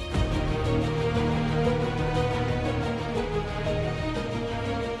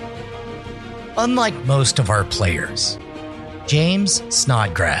 Unlike most of our players, James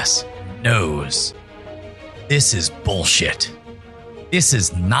Snodgrass knows this is bullshit. This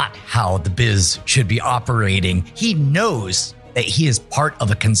is not how the biz should be operating. He knows that he is part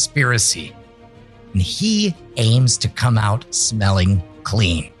of a conspiracy, and he aims to come out smelling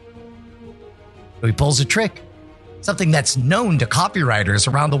clean. So he pulls a trick, something that's known to copywriters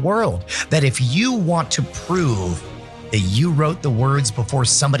around the world, that if you want to prove that you wrote the words before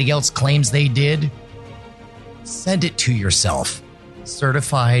somebody else claims they did, send it to yourself.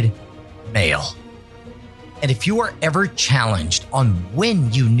 Certified mail. And if you are ever challenged on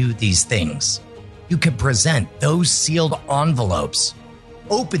when you knew these things, you can present those sealed envelopes,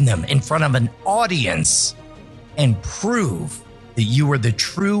 open them in front of an audience, and prove that you were the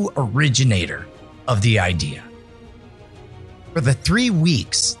true originator of the idea. For the 3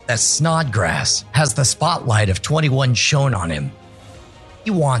 weeks that Snodgrass has the spotlight of 21 shown on him,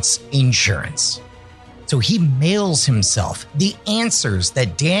 he wants insurance. So he mails himself the answers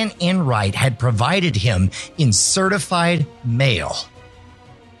that Dan Enright had provided him in certified mail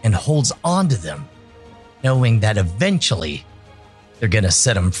and holds on to them, knowing that eventually they're going to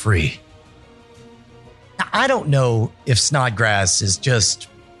set him free. Now, I don't know if Snodgrass is just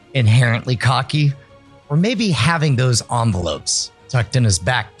inherently cocky, or maybe having those envelopes tucked in his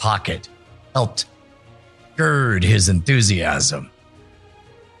back pocket helped gird his enthusiasm.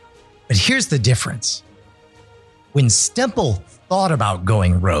 But here's the difference. When Stemple thought about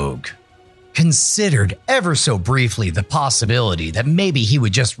going rogue, considered ever so briefly the possibility that maybe he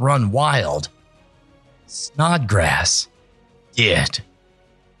would just run wild, Snodgrass did.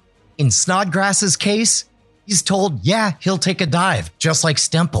 In Snodgrass's case, he's told, yeah, he'll take a dive, just like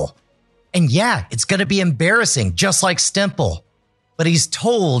Stemple. And yeah, it's going to be embarrassing, just like Stemple. But he's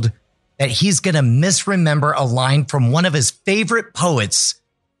told that he's going to misremember a line from one of his favorite poets,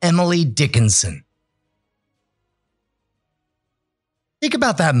 Emily Dickinson. Think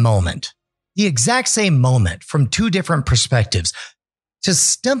about that moment. The exact same moment from two different perspectives. To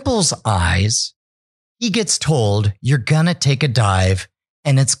Stemple's eyes, he gets told, you're going to take a dive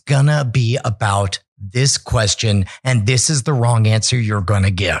and it's going to be about this question and this is the wrong answer you're going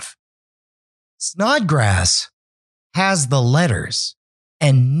to give. Snodgrass has the letters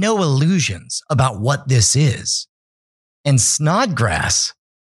and no illusions about what this is. And Snodgrass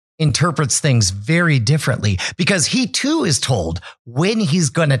interprets things very differently because he too is told when he's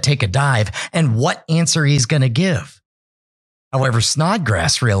going to take a dive and what answer he's going to give. However,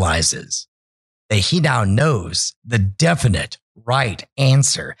 Snodgrass realizes that he now knows the definite right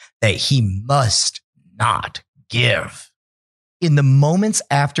answer that he must not give. In the moments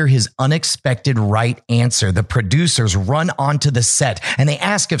after his unexpected right answer, the producers run onto the set and they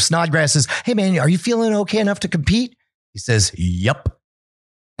ask if Snodgrass is, hey man, are you feeling okay enough to compete? He says, yep.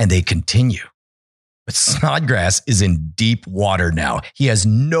 And they continue. But Snodgrass is in deep water now. He has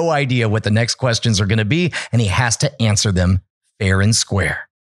no idea what the next questions are going to be, and he has to answer them fair and square.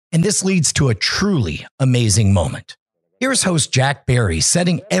 And this leads to a truly amazing moment. Here's host Jack Barry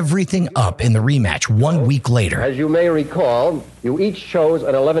setting everything up in the rematch 1 week later. As you may recall, you each chose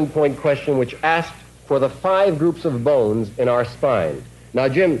an 11-point question which asked for the 5 groups of bones in our spine. Now,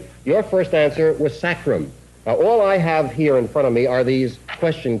 Jim, your first answer was sacrum. Now, all I have here in front of me are these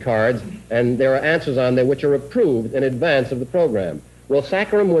question cards, and there are answers on there which are approved in advance of the program. Well,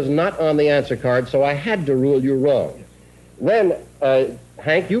 sacrum was not on the answer card, so I had to rule you wrong. Then,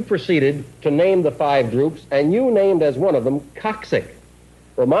 Hank, you proceeded to name the 5 groups, and you named as one of them coccyx.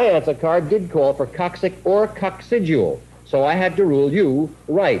 Well, my answer card did call for coccyx or coccygeal, so I had to rule you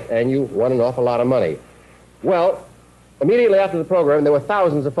right, and you won an awful lot of money. Well, immediately after the program, there were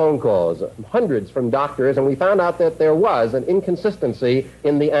thousands of phone calls, hundreds from doctors, and we found out that there was an inconsistency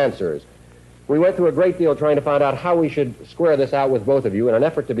in the answers. We went through a great deal trying to find out how we should square this out with both of you in an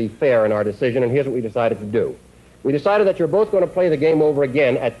effort to be fair in our decision, and here's what we decided to do. We decided that you're both going to play the game over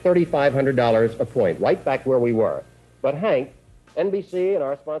again at $3,500 a point, right back where we were. But Hank, NBC and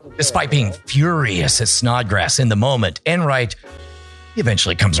our sponsor... Despite being furious at Snodgrass in the moment, Enright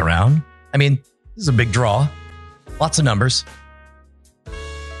eventually comes around. I mean, this is a big draw. Lots of numbers.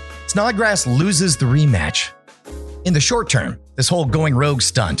 Snodgrass loses the rematch. In the short term, this whole going rogue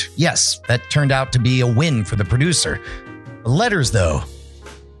stunt, yes, that turned out to be a win for the producer. The letters, though,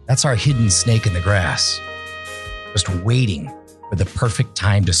 that's our hidden snake in the grass. Just waiting for the perfect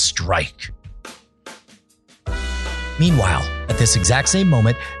time to strike. Meanwhile, at this exact same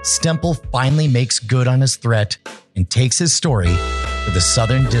moment, Stemple finally makes good on his threat and takes his story to the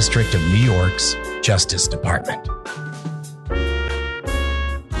Southern District of New York's Justice Department.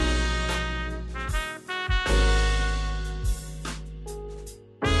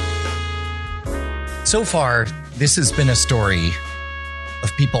 So far, this has been a story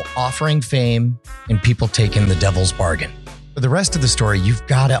of people offering fame and people taking the devil's bargain. For the rest of the story, you've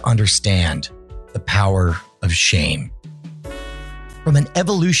got to understand the power of shame. From an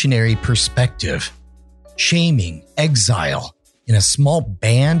evolutionary perspective, shaming, exile in a small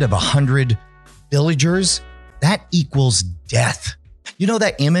band of 100 villagers, that equals death. You know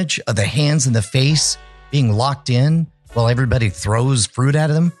that image of the hands and the face being locked in while everybody throws fruit at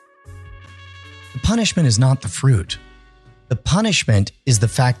them? The punishment is not the fruit. The punishment is the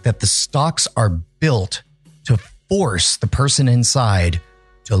fact that the stalks are built to force the person inside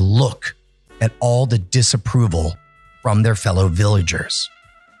to look at all the disapproval from their fellow villagers.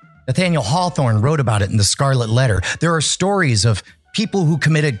 Nathaniel Hawthorne wrote about it in The Scarlet Letter. There are stories of people who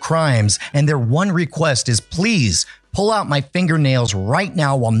committed crimes, and their one request is, please pull out my fingernails right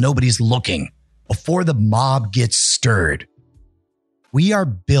now while nobody's looking, before the mob gets stirred. We are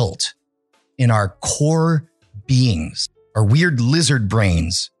built in our core beings, our weird lizard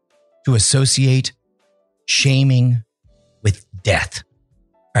brains, to associate shaming with death.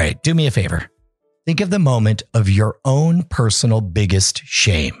 All right, do me a favor. Think of the moment of your own personal biggest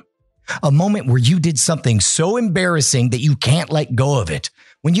shame. A moment where you did something so embarrassing that you can't let go of it.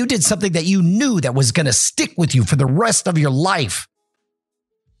 When you did something that you knew that was going to stick with you for the rest of your life.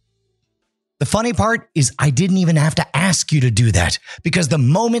 The funny part is I didn't even have to ask you to do that, because the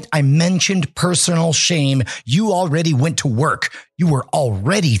moment I mentioned personal shame, you already went to work. You were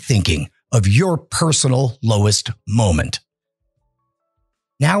already thinking of your personal lowest moment.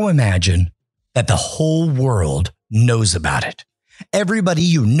 Now imagine that the whole world knows about it. Everybody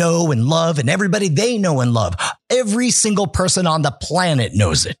you know and love, and everybody they know and love, every single person on the planet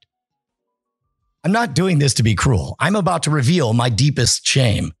knows it. I'm not doing this to be cruel. I'm about to reveal my deepest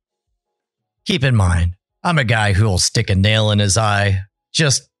shame. Keep in mind, I'm a guy who will stick a nail in his eye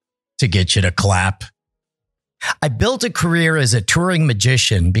just to get you to clap. I built a career as a touring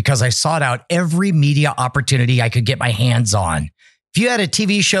magician because I sought out every media opportunity I could get my hands on. If you had a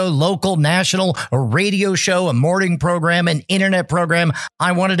TV show, local, national, a radio show, a morning program, an internet program,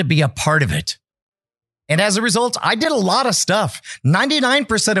 I wanted to be a part of it. And as a result, I did a lot of stuff,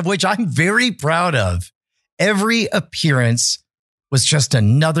 99% of which I'm very proud of. Every appearance was just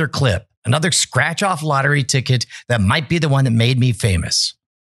another clip, another scratch-off lottery ticket that might be the one that made me famous.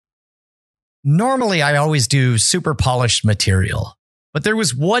 Normally, I always do super polished material, but there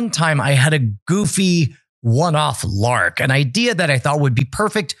was one time I had a goofy one-off lark, an idea that I thought would be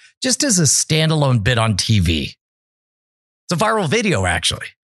perfect just as a standalone bit on TV. It's a viral video, actually.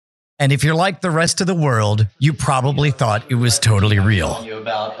 And if you're like the rest of the world, you probably thought it was totally real. You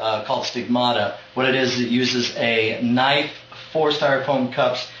about called Stigmata. What it is, it uses a knife, 4 styrofoam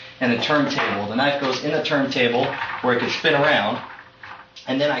cups, and a turntable. The knife goes in the turntable where it can spin around,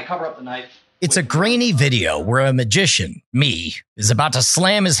 and then I cover up the knife. It's a grainy video where a magician, me, is about to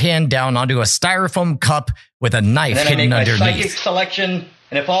slam his hand down onto a styrofoam cup with a knife hidden underneath. Then I make my psychic selection,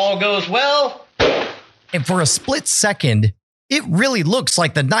 and if all goes well... And for a split second, it really looks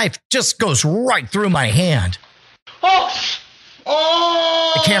like the knife just goes right through my hand.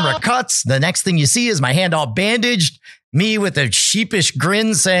 Oh! The camera cuts. The next thing you see is my hand all bandaged, me with a sheepish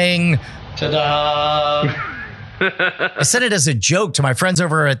grin saying, ta-da! I said it as a joke to my friends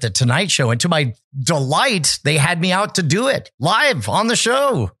over at The Tonight Show, and to my delight, they had me out to do it live on the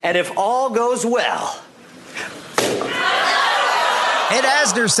show. And if all goes well. Ed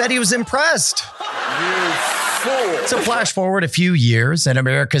Asner said he was impressed. You fool. So flash forward a few years, and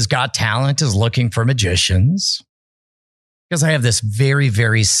America's Got Talent is looking for magicians. Because I have this very,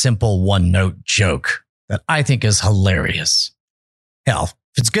 very simple one-note joke that I think is hilarious. Hell,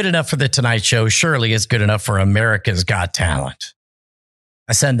 if it's good enough for The Tonight Show, surely it's good enough for America's Got Talent.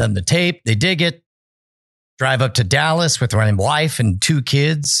 I send them the tape. They dig it. Drive up to Dallas with my wife and 2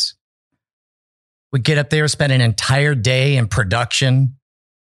 kids. We get up there, spend an entire day in production.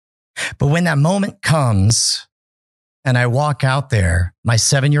 But when that moment comes and I walk out there, my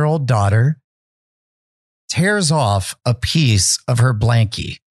 7-year-old daughter tears off a piece of her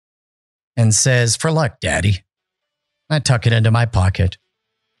blankie and says, "For luck, Daddy." I tuck it into my pocket.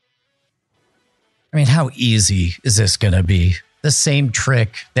 I mean, how easy is this going to be? The same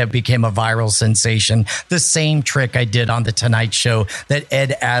trick that became a viral sensation. The same trick I did on The Tonight Show that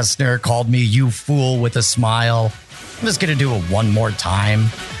Ed Asner called me, "You fool," with a smile. I'm just going to do it one more time.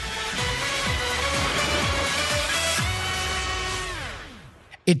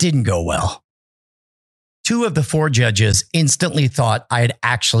 It didn't go well. 2 of the 4 judges instantly thought I had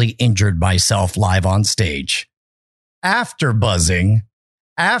actually injured myself live on stage. After buzzing,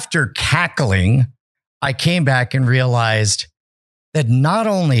 after cackling, I came back and realized that not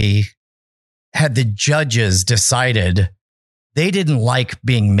only had the judges decided they didn't like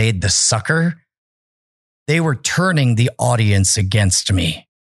being made the sucker, they were turning the audience against me.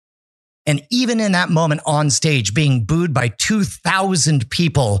 And even in that moment on stage, being booed by 2,000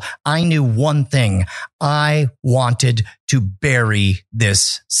 people, I knew one thing. I wanted to bury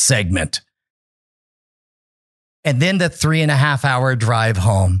this segment. And then the 3.5-hour drive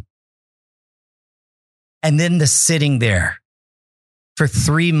home. And then the sitting there for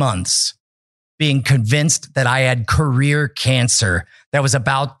 3 months, being convinced that I had career cancer that was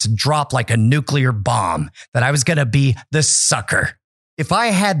about to drop like a nuclear bomb, that I was going to be the sucker. If I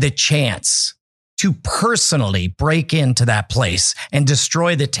had the chance to personally break into that place and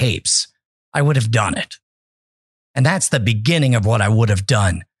destroy the tapes, I would have done it. And that's the beginning of what I would have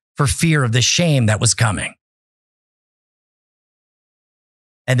done for fear of the shame that was coming.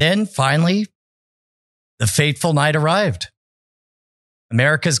 And then finally, the fateful night arrived.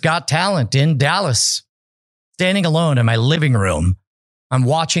 America's Got Talent in Dallas. Standing alone in my living room, I'm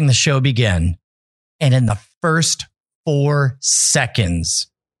watching the show begin. And in the first 4 seconds,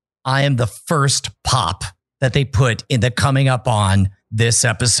 I am the first pop that they put in the coming up on this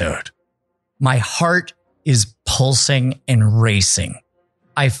episode. My heart is pulsing and racing.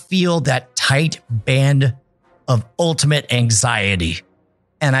 I feel that tight band of ultimate anxiety.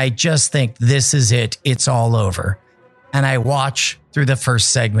 And I just think this is it. It's all over. And I watch through the first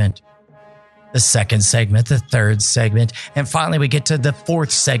segment, the second segment, the third segment, and finally we get to the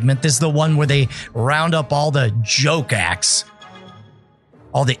 4th segment. This is the one where they round up all the joke acts,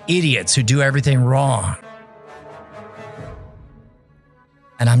 all the idiots who do everything wrong.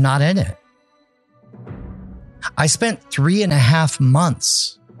 And I'm not in it. I spent 3.5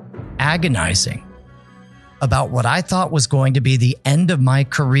 months agonizing about what I thought was going to be the end of my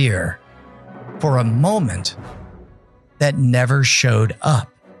career for a moment that never showed up.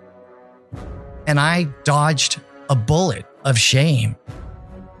 And I dodged a bullet of shame.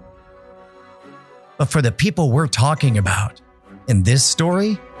 But for the people we're talking about in this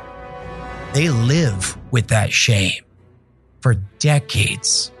story, they live with that shame for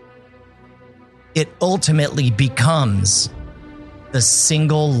decades. It ultimately becomes the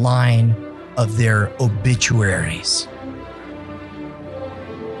single line of their obituaries.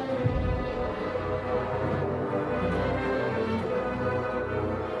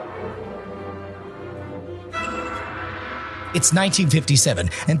 It's 1957,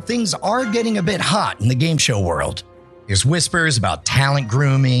 and things are getting a bit hot in the game show world. There's whispers about talent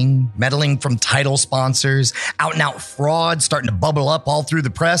grooming, meddling from title sponsors, out-and-out fraud starting to bubble up all through the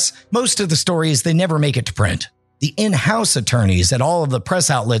press. Most of the stories, they never make it to print. The in-house attorneys at all of the press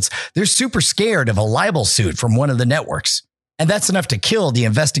outlets, they're super scared of a libel suit from one of the networks. And that's enough to kill the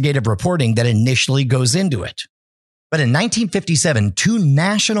investigative reporting that initially goes into it. But in 1957, two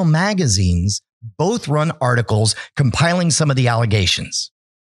national magazines both run articles compiling some of the allegations.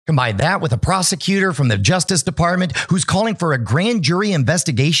 Combine that with a prosecutor from the Justice Department who's calling for a grand jury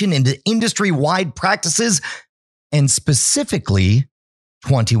investigation into industry-wide practices, and specifically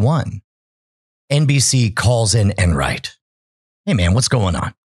 21. NBC calls in Enright. Hey man, what's going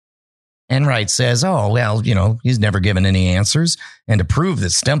on? Enright says, he's never given any answers. And to prove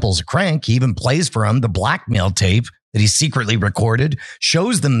that Stempel's a crank, he even plays for him the blackmail tape that he secretly recorded,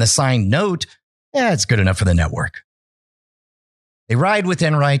 shows them the signed note. Yeah, it's good enough for the network. They ride with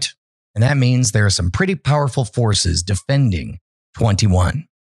Enright, and that means there are some pretty powerful forces defending 21.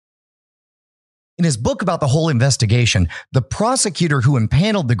 In his book about the whole investigation, the prosecutor who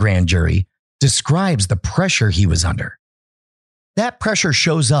impaneled the grand jury describes the pressure he was under. That pressure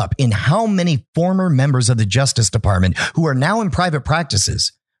shows up in how many former members of the Justice Department who are now in private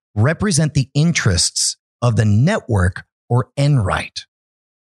practices represent the interests of the network or Enright.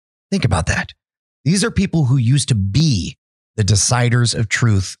 Think about that. These are people who used to be the deciders of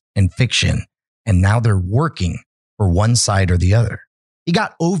truth and fiction, and now they're working for one side or the other. He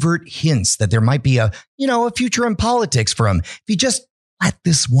got overt hints that there might be a future in politics for him if he just let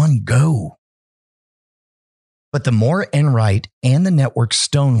this one go. But the more Enright and the network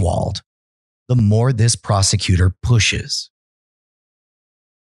stonewalled, the more this prosecutor pushes.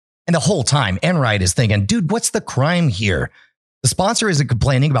 And the whole time, Enright is thinking, dude, what's the crime here? The sponsor isn't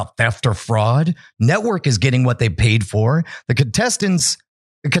complaining about theft or fraud. Network is getting what they paid for. The contestants,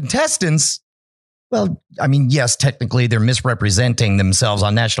 yes, technically they're misrepresenting themselves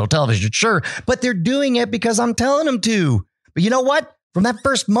on national television, sure, but they're doing it because I'm telling them to. But you know what? From that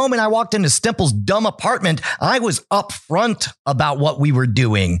first moment I walked into Stempel's dumb apartment, I was upfront about what we were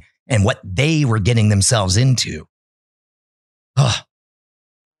doing and what they were getting themselves into.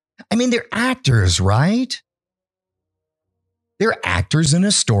 They're actors, right? They're actors in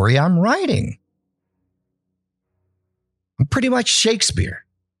a story I'm writing. I'm pretty much Shakespeare.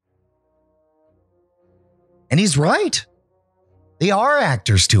 And he's right. They are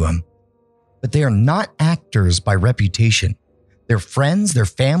actors to him, but they are not actors by reputation. Their friends, their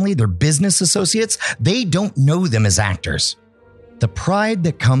family, their business associates, they don't know them as actors. The pride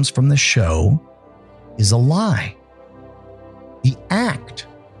that comes from the show is a lie. The act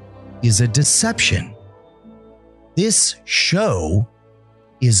is a deception. This show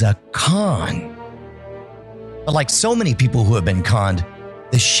is a con. But like so many people who have been conned,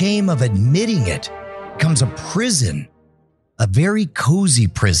 the shame of admitting it becomes a prison, a very cozy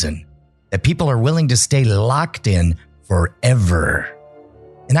prison that people are willing to stay locked in forever.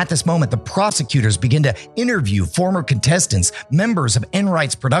 And at this moment, the prosecutors begin to interview former contestants, members of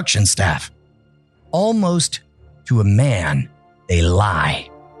Enright's production staff. Almost to a man, they lie.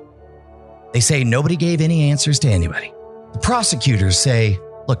 They say nobody gave any answers to anybody. The prosecutors say,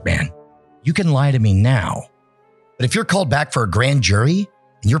 look, man, you can lie to me now, but if you're called back for a grand jury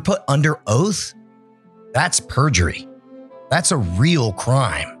and you're put under oath, that's perjury. That's a real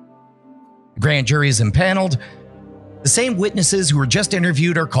crime. The grand jury is impaneled. The same witnesses who were just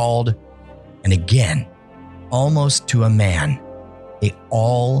interviewed are called. And again, almost to a man, they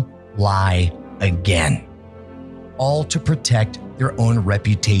all lie again. All to protect their own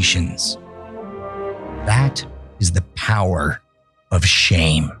reputations. That is the power of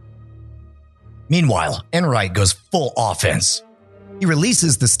shame. Meanwhile, Enright goes full offense. He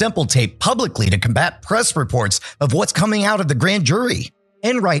releases the Stempel tape publicly to combat press reports of what's coming out of the grand jury.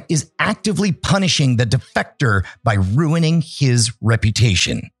 Enright is actively punishing the defector by ruining his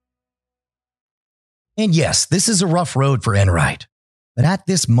reputation. And yes, this is a rough road for Enright. But at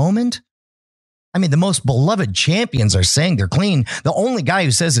this moment, the most beloved champions are saying they're clean. The only guy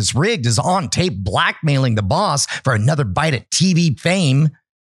who says it's rigged is on tape blackmailing the boss for another bite at TV fame.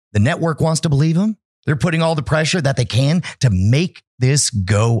 The network wants to believe him. They're putting all the pressure that they can to make this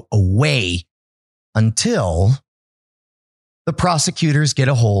go away until the prosecutors get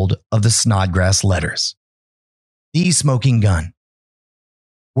a hold of the Snodgrass letters. The smoking gun.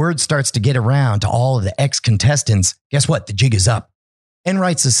 Word starts to get around to all of the ex-contestants. Guess what? The jig is up.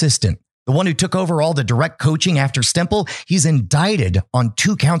 Enright's assistant, the one who took over all the direct coaching after Stemple, he's indicted on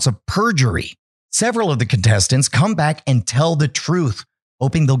 2 counts of perjury. Several of the contestants come back and tell the truth,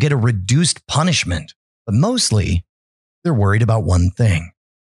 hoping they'll get a reduced punishment. But mostly, they're worried about one thing.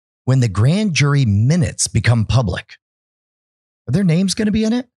 When the grand jury minutes become public, are their names going to be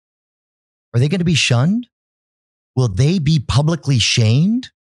in it? Are they going to be shunned? Will they be publicly shamed?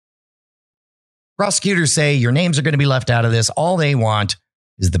 Prosecutors say your names are going to be left out of this. All they want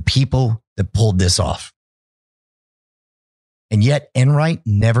is the people that pulled this off. And yet, Enright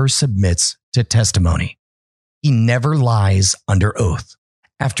never submits to testimony. He never lies under oath.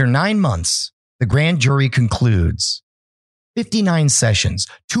 After 9 months, the grand jury concludes 59 sessions,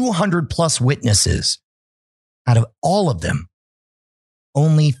 200 plus witnesses. Out of all of them,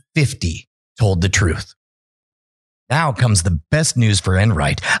 only 50 told the truth. Now comes the best news for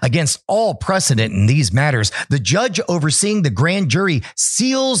Enright. Against all precedent in these matters, the judge overseeing the grand jury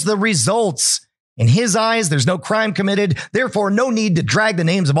seals the results. In his eyes, there's no crime committed, therefore no need to drag the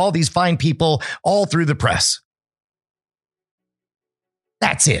names of all these fine people all through the press.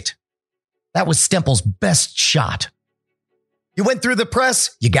 That's it. That was Stemple's best shot. You went through the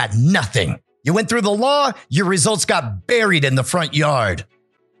press, you got nothing. You went through the law, your results got buried in the front yard.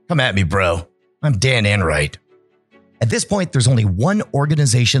 Come at me, bro. I'm Dan Enright. At this point, there's only one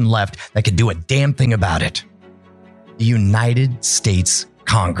organization left that can do a damn thing about it. The United States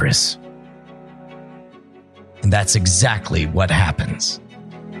Congress. And that's exactly what happens.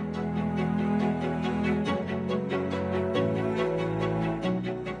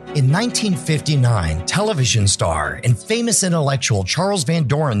 In 1959, television star and famous intellectual Charles Van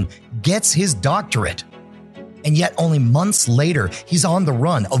Doren gets his doctorate. And yet only months later, he's on the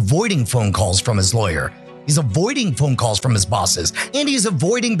run, avoiding phone calls from his lawyer. He's avoiding phone calls from his bosses, and he's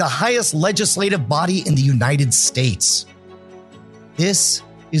avoiding the highest legislative body in the United States. This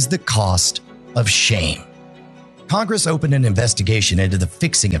is the cost of shame. Congress opened an investigation into the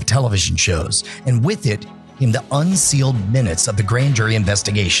fixing of television shows, and with it came the unsealed minutes of the grand jury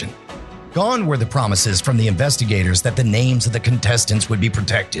investigation. Gone were the promises from the investigators that the names of the contestants would be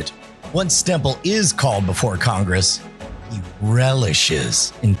protected. Once Stemple is called before Congress, he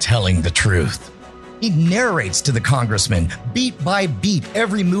relishes in telling the truth. He narrates to the congressman, beat by beat,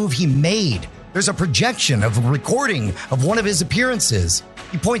 every move he made. There's a projection of a recording of one of his appearances.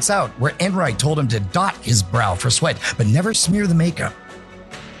 He points out where Enright told him to dot his brow for sweat, but never smear the makeup.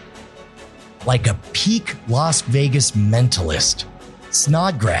 Like a peak Las Vegas mentalist,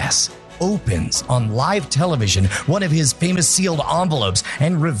 Snodgrass opens on live television one of his famous sealed envelopes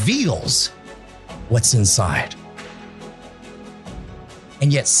and reveals what's inside.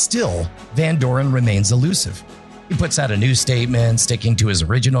 And yet still, Van Doren remains elusive. He puts out a new statement, sticking to his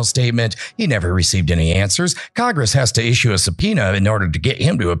original statement. He never received any answers. Congress has to issue a subpoena in order to get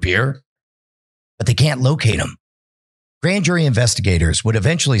him to appear. But they can't locate him. Grand jury investigators would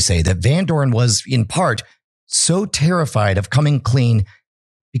eventually say that Van Doren was, in part, so terrified of coming clean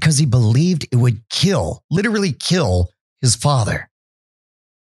because he believed it would kill, literally kill, his father.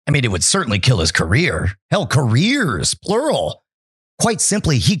 I mean, it would certainly kill his career. Hell, careers, plural. Quite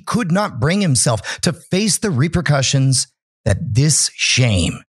simply, he could not bring himself to face the repercussions that this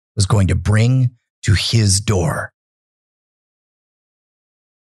shame was going to bring to his door.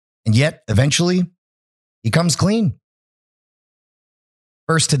 And yet, eventually, he comes clean.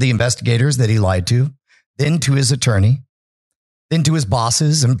 First to the investigators that he lied to, then to his attorney, then to his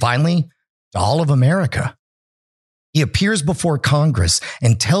bosses, and finally to all of America. He appears before Congress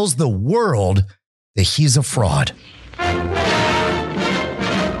and tells the world that he's a fraud.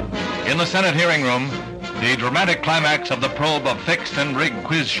 In the Senate hearing room, the dramatic climax of the probe of fixed and rigged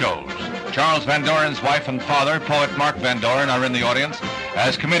quiz shows. Charles Van Doren's wife and father, poet Mark Van Doren, are in the audience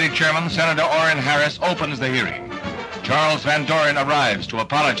as committee chairman Senator Orrin Harris opens the hearing. Charles Van Doren arrives to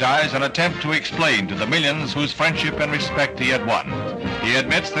apologize and attempt to explain to the millions whose friendship and respect he had won. He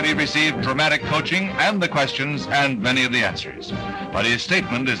admits that he received dramatic coaching and the questions and many of the answers. But his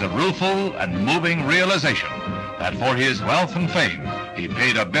statement is a rueful and moving realization that for his wealth and fame, he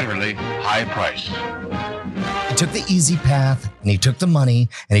paid a bitterly high price. He took the easy path, and he took the money,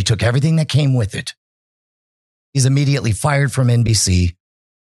 and he took everything that came with it. He's immediately fired from NBC.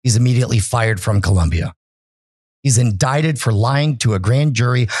 He's immediately fired from Columbia. He's indicted for lying to a grand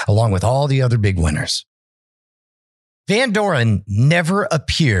jury along with all the other big winners. Van Doren never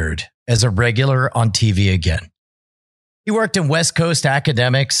appeared as a regular on TV again. He worked in West Coast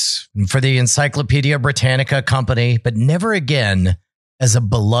academics for the Encyclopedia Britannica company, but never again as a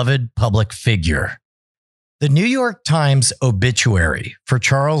beloved public figure. The New York Times obituary for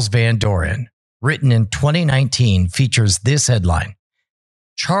Charles Van Doren, written in 2019, features this headline: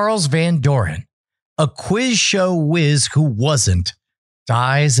 Charles Van Doren, a quiz show whiz who wasn't,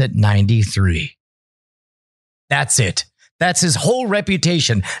 dies at 93. That's it. That's his whole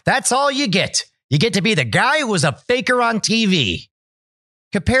reputation. That's all you get. You get to be the guy who was a faker on TV.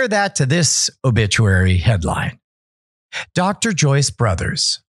 Compare that to this obituary headline. Dr. Joyce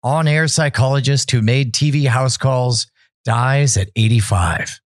Brothers, on-air psychologist who made TV house calls, dies at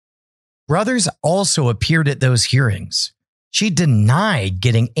 85. Brothers also appeared at those hearings. She denied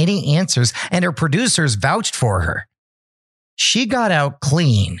getting any answers, and her producers vouched for her. She got out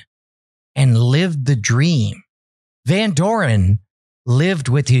clean and lived the dream. Van Doren lived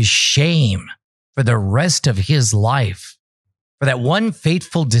with his shame for the rest of his life, for that one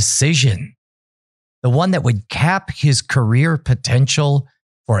fateful decision, the one that would cap his career potential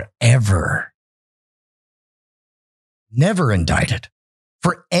forever. Never indicted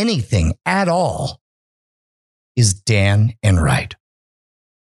for anything at all is Dan Enright.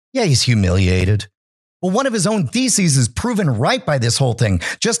 Yeah, he's humiliated. Well, one of his own theses is proven right by this whole thing.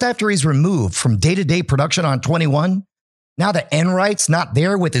 Just after he's removed from day-to-day production on 21, now that Enright's not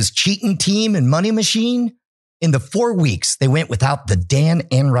there with his cheating team and money machine, in the 4 weeks they went without the Dan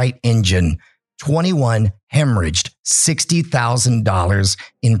Enright engine, 21 hemorrhaged $60,000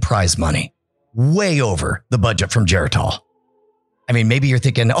 in prize money. Way over the budget from Geritol. I mean, maybe you're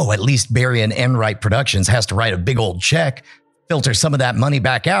thinking, oh, at least Barry and Enright Productions has to write a big old check, filter some of that money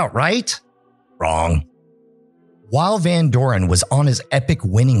back out, right? Wrong. While Van Doren was on his epic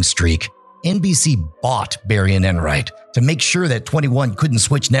winning streak, NBC bought Barry and Enright to make sure that 21 couldn't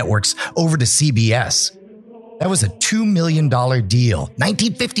switch networks over to CBS. That was a $2 million deal,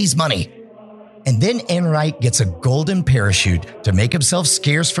 1950s money. And then Enright gets a golden parachute to make himself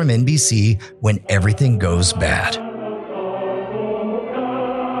scarce from NBC when everything goes bad.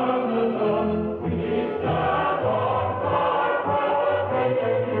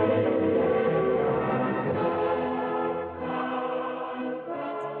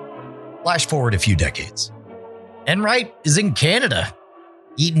 Flash forward a few decades. Enright is in Canada,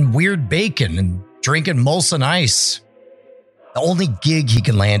 eating weird bacon and drinking Molson Ice. The only gig he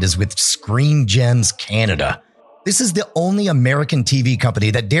can land is with Screen Gems Canada. This is the only American TV company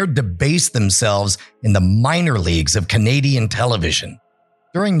that dared debase themselves in the minor leagues of Canadian television.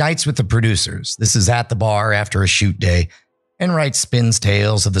 During nights with the producers, this is at the bar after a shoot day, Enright spins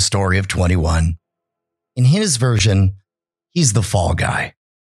tales of the story of 21. In his version, he's the fall guy.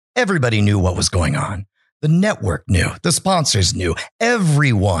 Everybody knew what was going on. The network knew. The sponsors knew.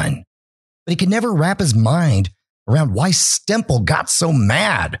 Everyone. But he could never wrap his mind around why Stemple got so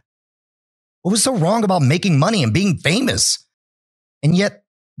mad. What was so wrong about making money and being famous? And yet,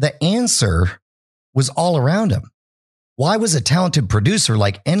 the answer was all around him. Why was a talented producer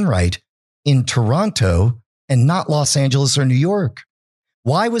like Enright in Toronto and not Los Angeles or New York?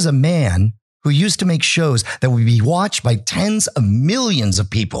 Why was a man who used to make shows that would be watched by tens of millions of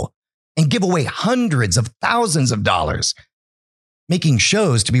people and give away hundreds of thousands of dollars, making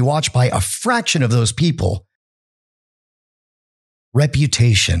shows to be watched by a fraction of those people?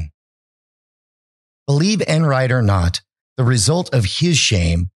 Reputation. Believe Enright or not, the result of his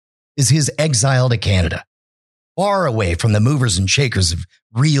shame is his exile to Canada, far away from the movers and shakers of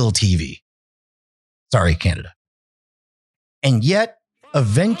real TV. Sorry, Canada. And yet,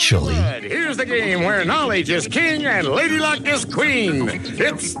 eventually... Here's the game where knowledge is king and lady luck is queen.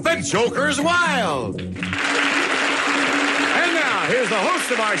 It's the Joker's Wild. And now, here's the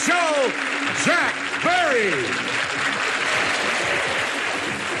host of our show, Jack Barry.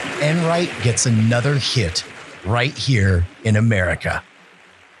 Enright gets another hit right here in America.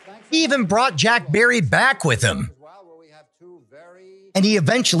 He even brought Jack Barry back with him. And he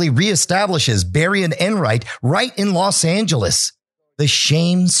eventually reestablishes Barry and Enright right in Los Angeles. The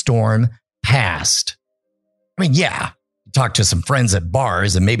shame storm passed. I mean, yeah, he talked to some friends at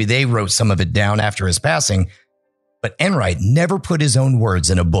bars and maybe they wrote some of it down after his passing, but Enright never put his own words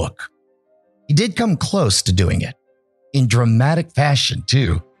in a book. He did come close to doing it, in dramatic fashion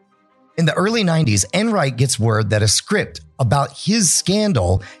too. In the early 90s, Enright gets word that a script about his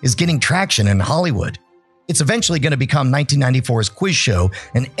scandal is getting traction in Hollywood. It's eventually going to become 1994's quiz show,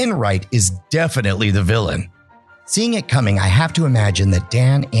 and Enright is definitely the villain. Seeing it coming, I have to imagine that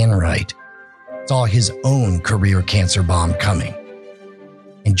Dan Enright saw his own career cancer bomb coming.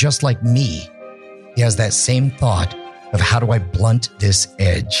 And just like me, he has that same thought of how do I blunt this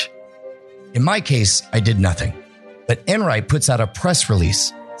edge. In my case, I did nothing. But Enright puts out a press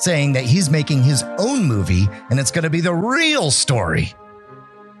release saying that he's making his own movie and it's going to be the real story.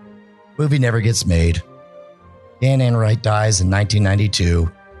 Movie never gets made. Dan Enright dies in 1992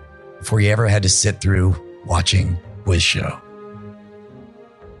 before he ever had to sit through watching Quiz Show.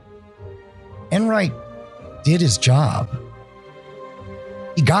 Enright did his job.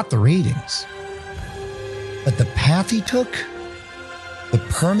 He got the ratings. But the path he took, the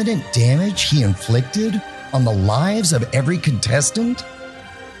permanent damage he inflicted on the lives of every contestant,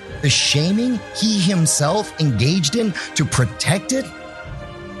 the shaming he himself engaged in to protect it,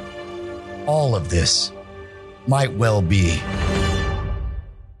 all of this might well be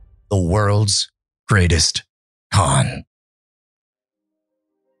the world's greatest con.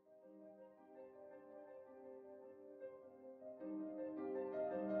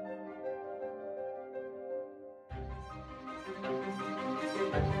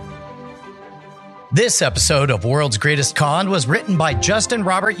 This episode of World's Greatest Con was written by Justin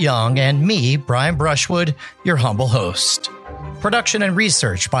Robert Young and me, Brian Brushwood, your humble host. Production and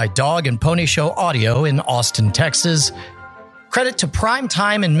research by Dog and Pony Show Audio in Austin, Texas. Credit to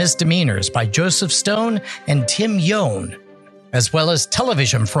Primetime and Misdemeanors by Joseph Stone and Tim Yone, as well as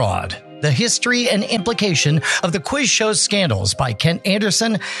Television Fraud, The History and Implication of the Quiz Show Scandals by Kent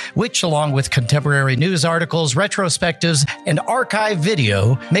Anderson, which, along with contemporary news articles, retrospectives, and archive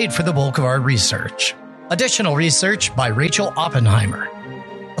video, made for the bulk of our research. Additional research by Rachel Oppenheimer.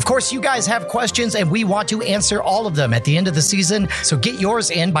 Of course, you guys have questions, and we want to answer all of them at the end of the season, so get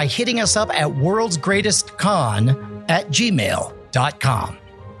yours in by hitting us up at worldsgreatestcon@gmail.com.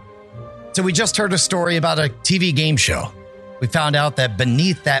 So we just heard a story about a TV game show. We found out that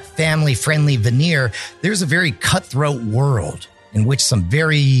beneath that family-friendly veneer, there's a very cutthroat world in which some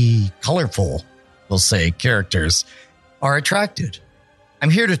very colorful, we'll say, characters are attracted.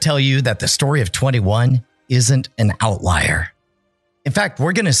 I'm here to tell you that the story of 21 isn't an outlier. In fact,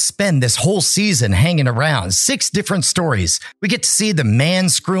 we're going to spend this whole season hanging around 6 different stories. We get to see the man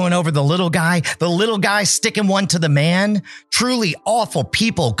screwing over the little guy sticking one to the man, truly awful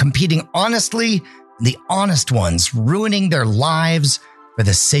people competing honestly, the honest ones ruining their lives for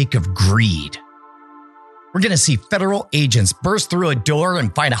the sake of greed. We're going to see federal agents burst through a door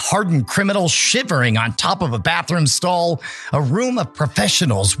and find a hardened criminal shivering on top of a bathroom stall, a room of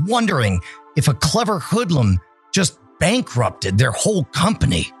professionals wondering if a clever hoodlum just bankrupted their whole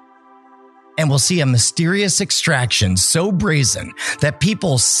company. And we'll see a mysterious extraction so brazen that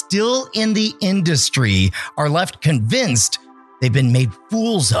people still in the industry are left convinced they've been made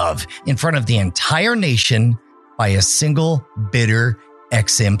fools of in front of the entire nation by a single bitter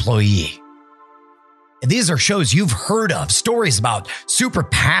ex-employee. And these are shows you've heard of, stories about Super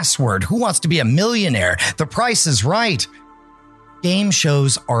Password, Who Wants to Be a Millionaire, The Price is Right. Game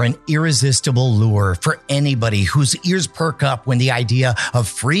shows are an irresistible lure for anybody whose ears perk up when the idea of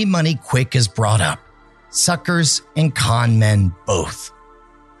free money quick is brought up. Suckers and con men both.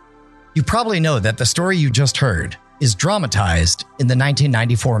 You probably know that the story you just heard is dramatized in the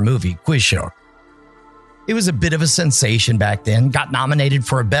 1994 movie Quiz Show. It was a bit of a sensation back then, got nominated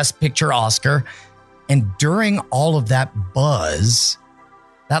for a Best Picture Oscar, and during all of that buzz,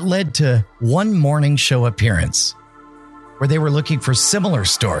 that led to one morning show appearance where they were looking for similar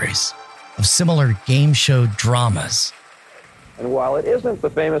stories of similar game show dramas. And while it isn't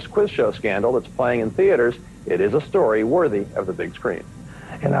the famous quiz show scandal that's playing in theaters, it is a story worthy of the big screen.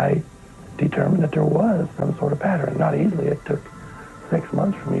 And I determined that there was some sort of pattern. Not easily. It took 6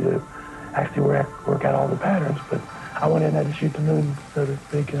 months for me to actually work out all the patterns, but I went in and had to shoot the moon, so to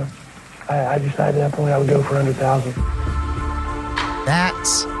speak. I decided at that point I would go for 100,000.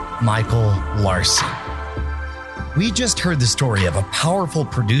 That's Michael Larson. We just heard the story of a powerful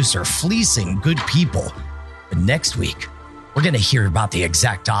producer fleecing good people. But next week, we're going to hear about the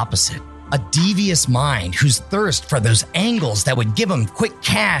exact opposite. A devious mind whose thirst for those angles that would give him quick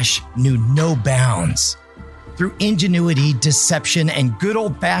cash knew no bounds. Through ingenuity, deception, and good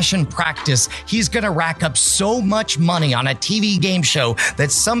old-fashioned practice, he's going to rack up so much money on a TV game show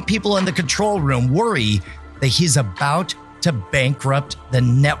that some people in the control room worry that he's about to bankrupt the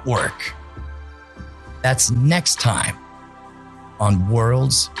network. That's next time on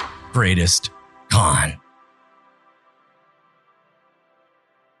World's Greatest Con.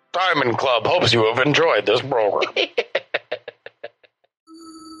 Diamond Club hopes you have enjoyed this program.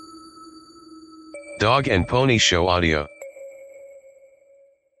 Dog and Pony Show Audio.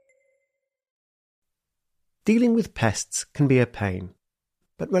 Dealing with pests can be a pain.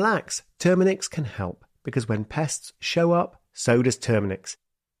 But relax, Terminix can help, because when pests show up, so does Terminix.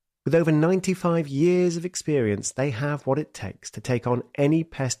 With over 95 years of experience, they have what it takes to take on any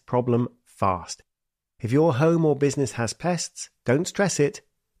pest problem fast. If your home or business has pests, don't stress it,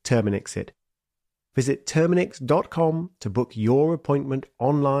 Terminix it. Visit Terminix.com to book your appointment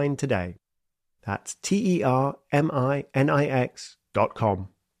online today. That's TERMINIX.com.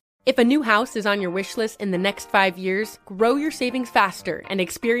 If a new house is on your wish list in the next 5 years, grow your savings faster and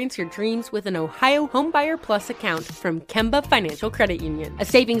experience your dreams with an Ohio Homebuyer Plus account from Kemba Financial Credit Union. A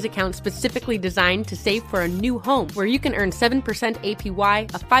savings account specifically designed to save for a new home where you can earn 7%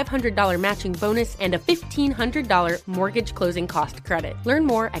 APY, a $500 matching bonus, and a $1,500 mortgage closing cost credit. Learn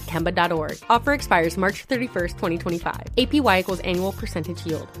more at Kemba.org. Offer expires March 31st, 2025. APY equals annual percentage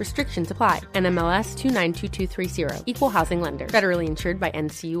yield. Restrictions apply. NMLS 292230. Equal housing lender. Federally insured by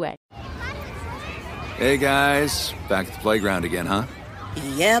NCUA. Hey guys, back at the playground again, huh?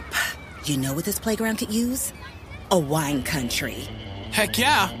 Yep. You know what this playground could use? A wine country. Heck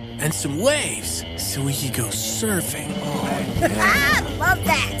yeah, and some waves so we could go surfing. Oh, yeah. Love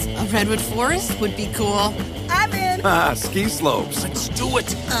that. A redwood forest would be cool. I'm in. Ski slopes. Let's do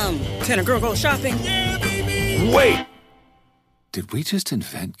it. Can a girl go shopping? Yeah, baby. Wait. Did we just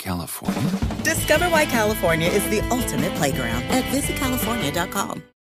invent California? Discover why California is the ultimate playground at visitcalifornia.com.